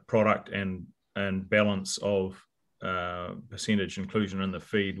 product and balance of percentage inclusion in the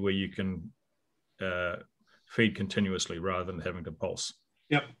feed where you can feed continuously rather than having to pulse.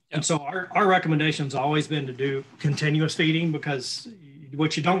 Yep. And so our recommendation has always been to do continuous feeding, because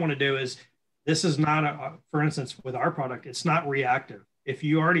what you don't want to do is, this is not, for instance, with our product, it's not reactive. If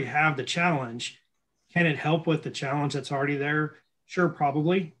you already have the challenge, can it help with the challenge that's already there? Sure,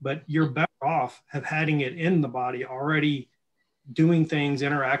 probably, but you're better off having it in the body already, doing things,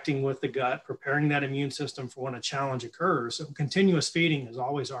 interacting with the gut, preparing that immune system for when a challenge occurs. So continuous feeding is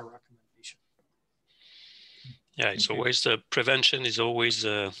always our recommendation. Yeah, it's always the prevention is always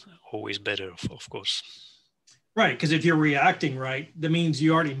better, of course. Right, because if you're reacting right, that means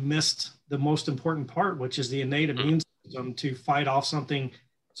you already missed the most important part, which is the innate immune system to fight off something.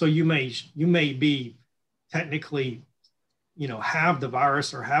 So you may be technically, have the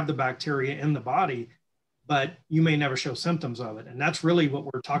virus or have the bacteria in the body, but you may never show symptoms of it. And that's really what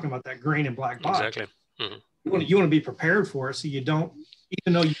we're talking about, that green and black box. Exactly. Mm-hmm. You want to be prepared for it, so you don't,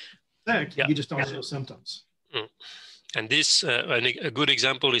 even though you're sick, yeah. you just don't show symptoms. Mm. And this, a good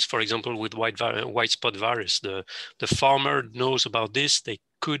example is, for example, with white spot virus. The farmer knows about this. They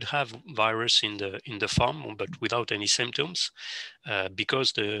could have virus in the farm, but without any symptoms,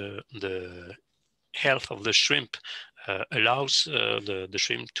 because the health of the shrimp allows the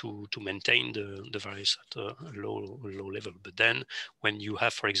shrimp to maintain the virus at a low level. But then, when you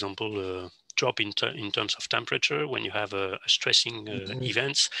have, for example, drop in terms of temperature, when you have a stressing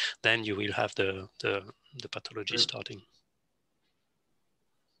events, then you will have the pathology starting.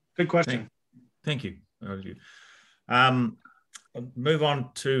 Good question. Thank you. Move on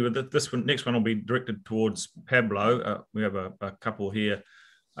to this one. Next one will be directed towards Pablo. We have a couple here.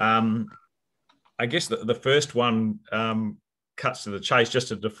 I guess the first one cuts to the chase, just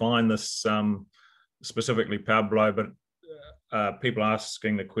to define this specifically, Pablo, but people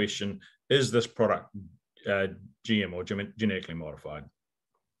asking the question, is this product GM or genetically modified?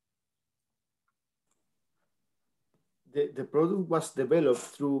 The product was developed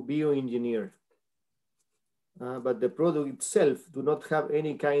through bioengineer, but the product itself do not have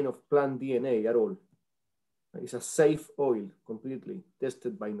any kind of plant DNA at all. It's a safe oil, completely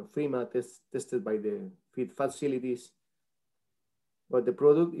tested by NOFEMA, tested by the feed facilities. But the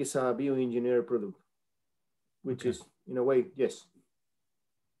product is a bioengineered product, which is, in a way, yes,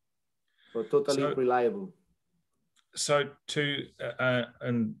 but totally reliable. So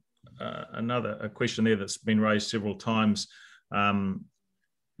another question there that's been raised several times. A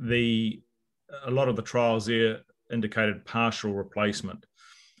lot of the trials there indicated partial replacement.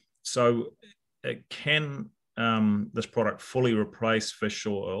 So can this product fully replace fish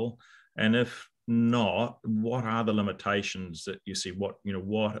oil? And if not, what are the limitations that you see? What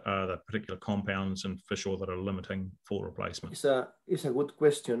are the particular compounds in fish oil that are limiting full replacement? It's a good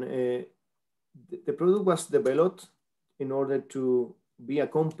question. The product was developed in order to be a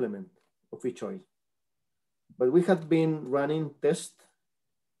complement of fish oil. But we have been running tests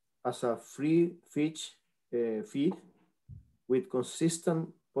as a free fish feed with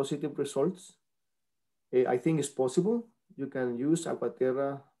consistent positive results. I think it's possible. You can use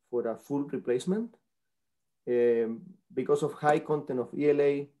Aquaterra for a full replacement because of high content of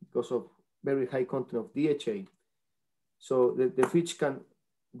ELA, because of very high content of DHA. So the fish can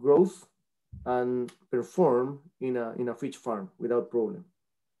grow and perform in a fish farm without problem.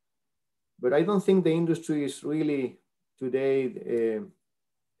 But I don't think the industry is really today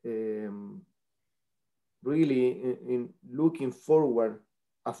really in looking forward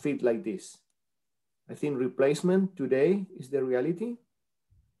a feed like this. I think replacement today is the reality,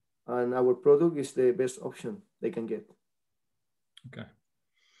 and our product is the best option they can get. Okay.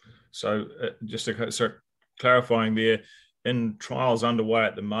 So just to start clarifying there, in trials underway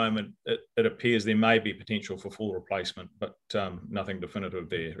at the moment, it appears there may be potential for full replacement, but nothing definitive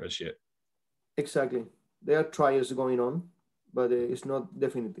there as yet. Exactly. There are trials going on, but it's not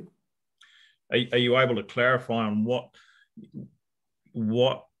definitive. Are you able to clarify on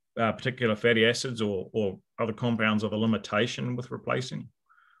what particular fatty acids or other compounds are the limitation with replacing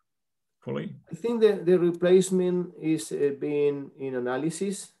fully? I think the replacement is being in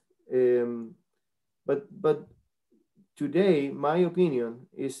analysis, but today, my opinion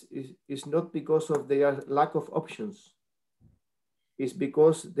is not because of their lack of options. It's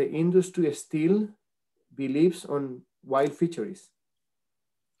because the industry still believes on wild fisheries.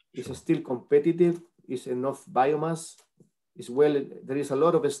 It's still competitive. It's enough biomass. There is a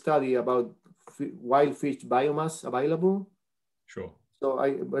lot of study about wild fish biomass available. Sure. So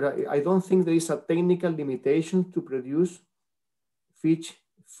I don't think there is a technical limitation to produce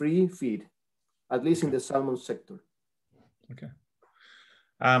fish-free feed, at least in the salmon sector. Okay.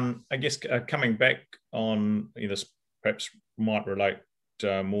 I guess coming back on this perhaps might relate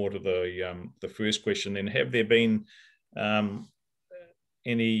more to the first question. Then, have there been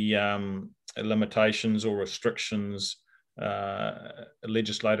any limitations or restrictions,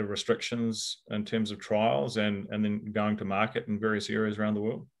 legislative restrictions in terms of trials and then going to market in various areas around the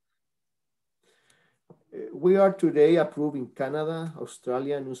world? We are today approved in Canada,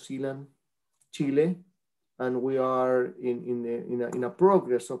 Australia, New Zealand, Chile, and we are in a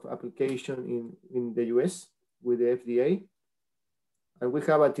progress of application in the US with the FDA. And we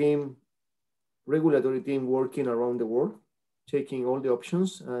have a regulatory team working around the world, checking all the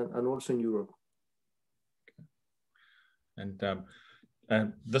options and also in Europe.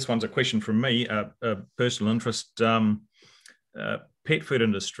 And this one's a question from me, a personal interest. Pet food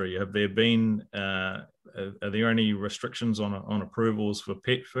industry, have there been, are there any restrictions on approvals for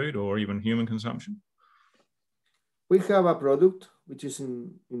pet food or even human consumption? We have a product which is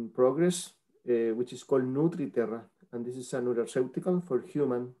in progress, which is called Nutriterra, and this is a nutraceutical for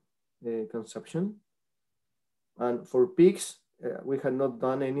human consumption. And for pigs, we have not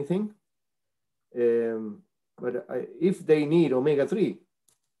done anything. But if they need omega-3,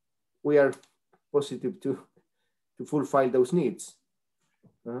 we are positive to fulfill those needs.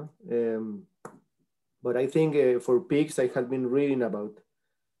 But I think for pigs, I have been reading about,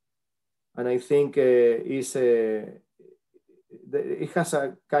 and I think it has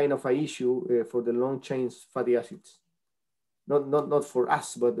a kind of an issue for the long-chain fatty acids. Not for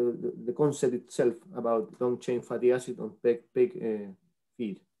us, but the concept itself about long-chain fatty acid on pig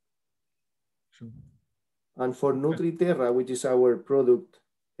feed. Sure. And for Nutriterra, which is our product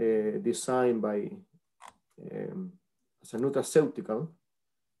designed by as a nutraceutical,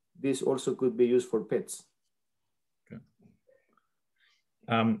 this also could be used for pets. Okay.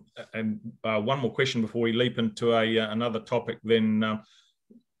 And one more question before we leap into another topic then.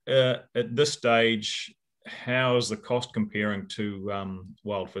 At this stage, how is the cost comparing to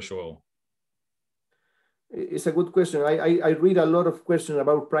wild fish oil? It's a good question. I read a lot of questions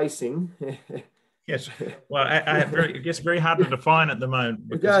about pricing. Yes, well, I guess very hard to define at the moment.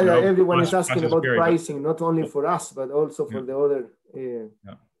 Because, yeah, everyone is asking about pricing, not only for us, but also for the other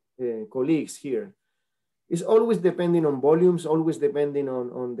colleagues here. It's always depending on volumes, always depending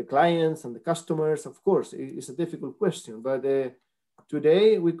on the clients and the customers. Of course, it's a difficult question, but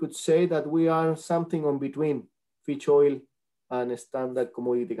today we could say that we are something on between fish oil and standard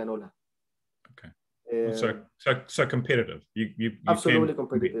commodity canola. Okay. So competitive. You absolutely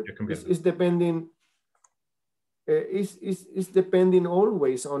competitive. It's depending. It's depending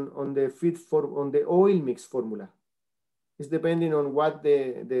always on the feed on the oil mix formula. It's depending on what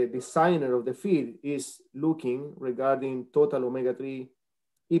the designer of the feed is looking regarding total omega-3,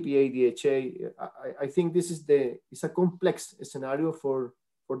 EPA, DHA. I think this is it's a complex scenario for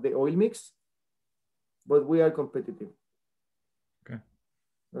the oil mix, but we are competitive. Okay.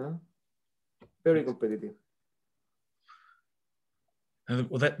 Very competitive.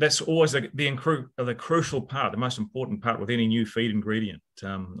 Well, that's always the crucial part, the most important part with any new feed ingredient.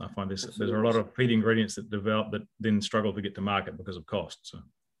 I find there's a lot of feed ingredients that develop that then struggle to get to market because of cost. So,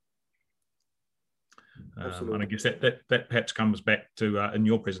 and I guess that perhaps comes back to in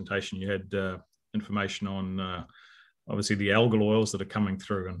your presentation, you had information on obviously the algal oils that are coming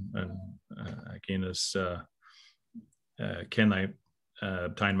through, and again, can they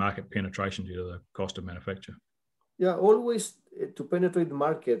obtain market penetration due to the cost of manufacture? Yeah, always to penetrate the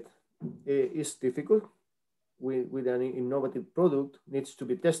market is difficult. With an innovative product, needs to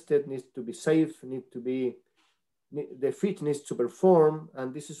be tested, needs to be safe, the feed needs to perform,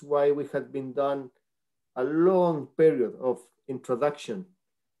 and this is why we have been done a long period of introduction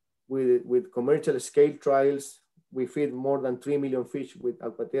with commercial scale trials. We feed more than 3 million fish with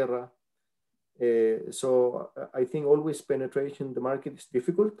Aquaterra. So I think always penetration the market is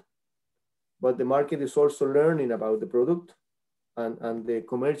difficult, but the market is also learning about the product, and the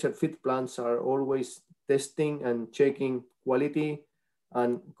commercial feed plants are always testing and checking quality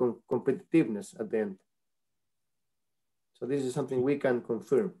and competitiveness at the end. So this is something we can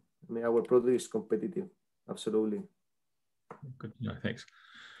confirm. I mean, our product is competitive, absolutely. Good, no, thanks.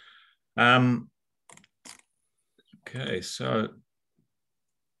 Okay, so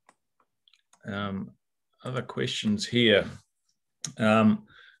other questions here.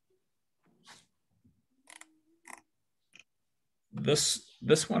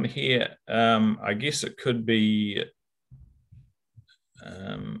 This one here, I guess it could be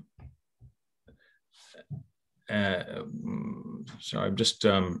so I'm just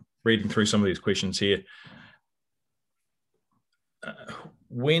reading through some of these questions here.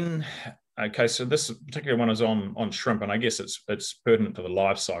 Okay, so this particular one is on shrimp, and I guess it's pertinent to the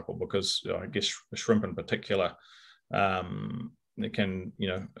life cycle, because I guess shrimp in particular, it can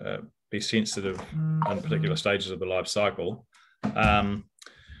be sensitive in particular stages of the life cycle.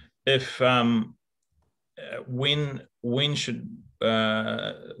 When should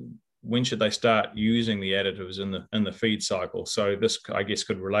they start using the additives in the feed cycle? So this, I guess,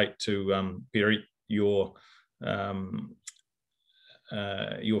 could relate to Pierrick, your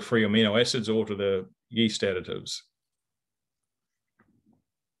free amino acids, or to the yeast additives.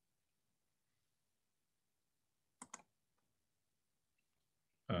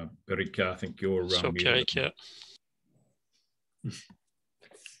 Pierrick, I think you're so Pierrick, yeah.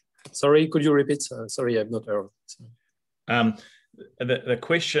 Sorry, could you repeat? Sorry, I've not heard. The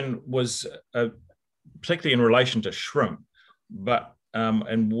question was particularly in relation to shrimp, but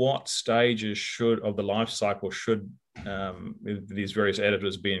in what stages of the life cycle should these various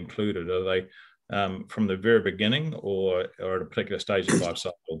additives be included? Are they from the very beginning or at a particular stage of life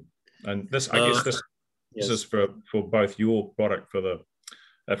cycle? And this, I guess this is for both your product for the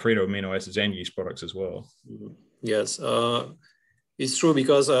Frito amino acids and yeast products as well. Yes, it's true,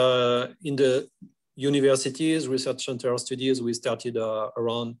 because in the universities, research center studies, we started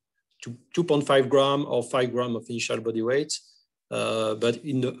around 2.5 gram or 5 gram of initial body weight. But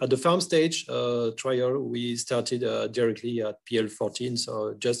at the farm stage trial, we started directly at PL14,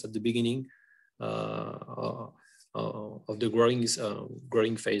 so just at the beginning of the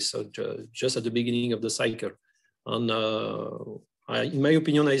growing phase, so just at the beginning of the cycle. And in my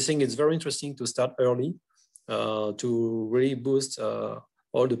opinion, I think it's very interesting to start early to really boost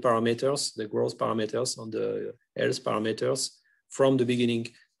all the parameters, the growth parameters and the health parameters from the beginning.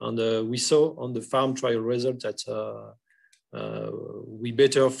 And we saw on the farm trial result that we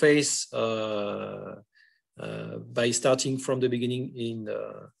better face by starting from the beginning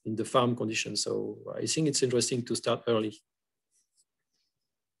in the farm conditions. So I think it's interesting to start early.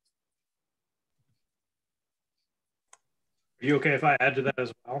 Are you okay if I add to that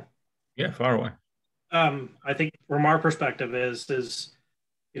as well? Yeah, far away. I think from our perspective is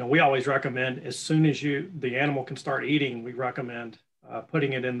we always recommend, as soon as the animal can start eating, we recommend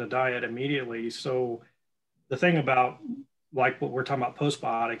putting it in the diet immediately. So the thing about, like what we're talking about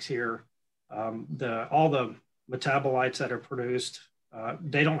postbiotics here, all the metabolites that are produced,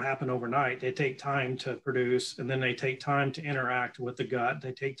 they don't happen overnight. They take time to produce, and then they take time to interact with the gut.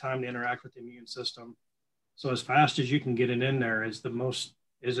 They take time to interact with the immune system. So as fast as you can get it in there is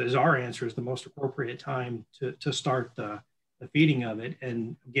our answer, is the most appropriate time to start the feeding of it.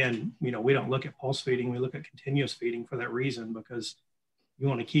 And again, we don't look at pulse feeding, we look at continuous feeding for that reason, because you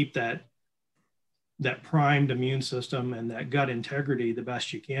want to keep that primed immune system and that gut integrity the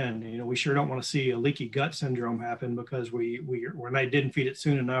best you can. We sure don't want to see a leaky gut syndrome happen because we didn't feed it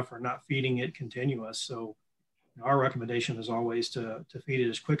soon enough or not feeding it continuous. So our recommendation is always to feed it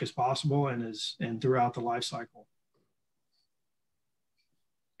as quick as possible and throughout the life cycle.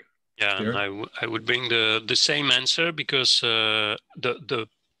 Yeah, and I would bring the same answer, because the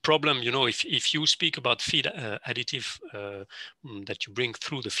problem, if you speak about feed additive that you bring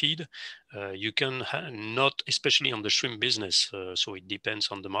through the feed, you can not, especially on the shrimp business, so it depends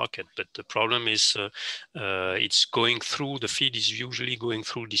on the market, but the problem is it's going through, the feed is usually going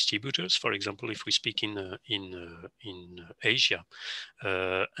through distributors, for example, if we speak in Asia,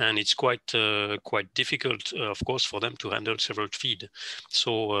 and it's quite difficult, of course, for them to handle several feed.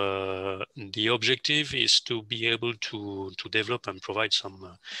 So the objective is to be able to develop and provide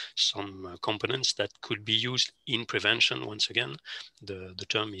some components that could be used in prevention. Once again, the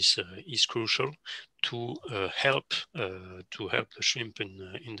term is crucial to help the shrimp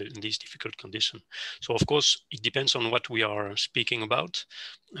in these difficult conditions. So of course it depends on what we are speaking about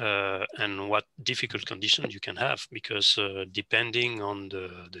and what difficult conditions you can have, because depending on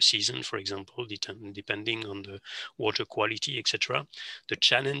the season, for example, depending on the water quality, etc., the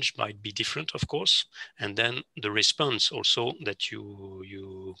challenge might be different, of course, and then the response also that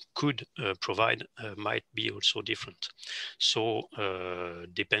you could provide might be also different. So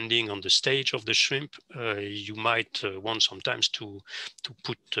depending on the stage of the shrimp, you might want sometimes to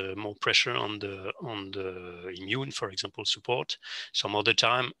put more pressure on the immune, for example, support. Some other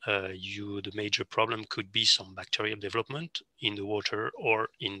time, the major problem could be some bacterial development in the water or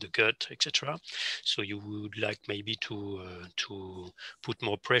in the gut, etc. So you would like maybe to put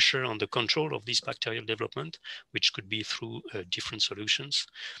more pressure on the control of this bacterial development, which could be through different solutions.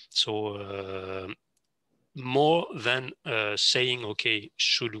 So more than saying, okay,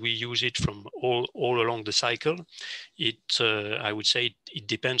 should we use it from all along the cycle? I would say it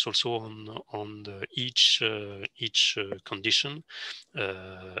depends also on each condition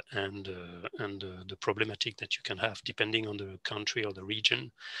and the problematic that you can have, depending on the country or the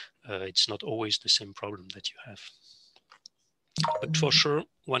region. It's not always the same problem that you have. But for sure,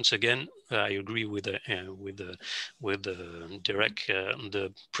 once again, I agree with Derek.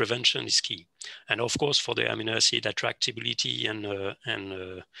 The prevention is key, and of course, for the amino acid attractability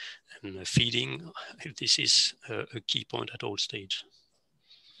and feeding, this is a key point at all stages.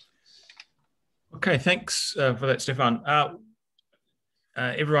 Okay, thanks for that, Stephane.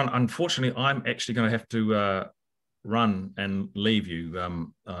 Everyone, unfortunately, I'm actually going to have to run and leave you.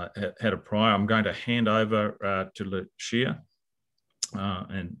 Had a prior. I'm going to hand over to Lucia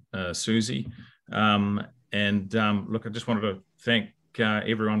and Susie. Look, I just wanted to thank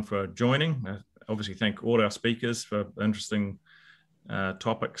everyone for joining. obviously thank all our speakers for interesting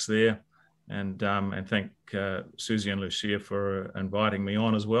topics there, and thank Susie and Lucia for inviting me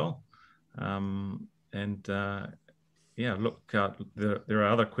on as well. Yeah, look, there are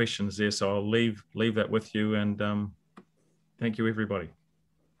other questions there, so I'll leave that with you, and thank you, everybody.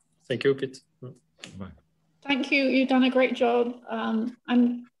 Thank you, Pete. Bye. Thank you. You've done a great job.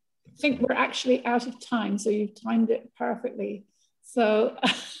 I think we're actually out of time, so you've timed it perfectly. So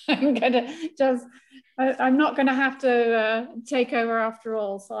I'm not going to have to take over after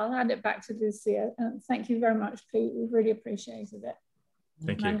all. So I'll hand it back to Lucia. Thank you very much, Pete. We really appreciated it.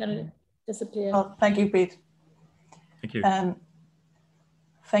 Thank you. I'm going to disappear. Well, thank you, Pete. Thank you. And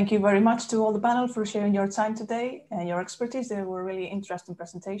thank you very much to all the panel for sharing your time today and your expertise. They were really interesting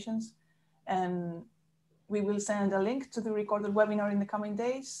presentations. And we will send a link to the recorded webinar in the coming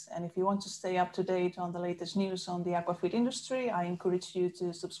days. And if you want to stay up to date on the latest news on the aquafeed industry, I encourage you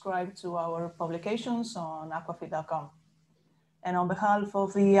to subscribe to our publications on aquafeed.com. And on behalf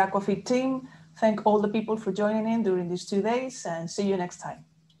of the Aquafeed team, thank all the people for joining in during these 2 days, and see you next time.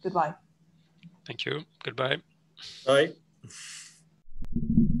 Goodbye. Thank you. Goodbye. Bye.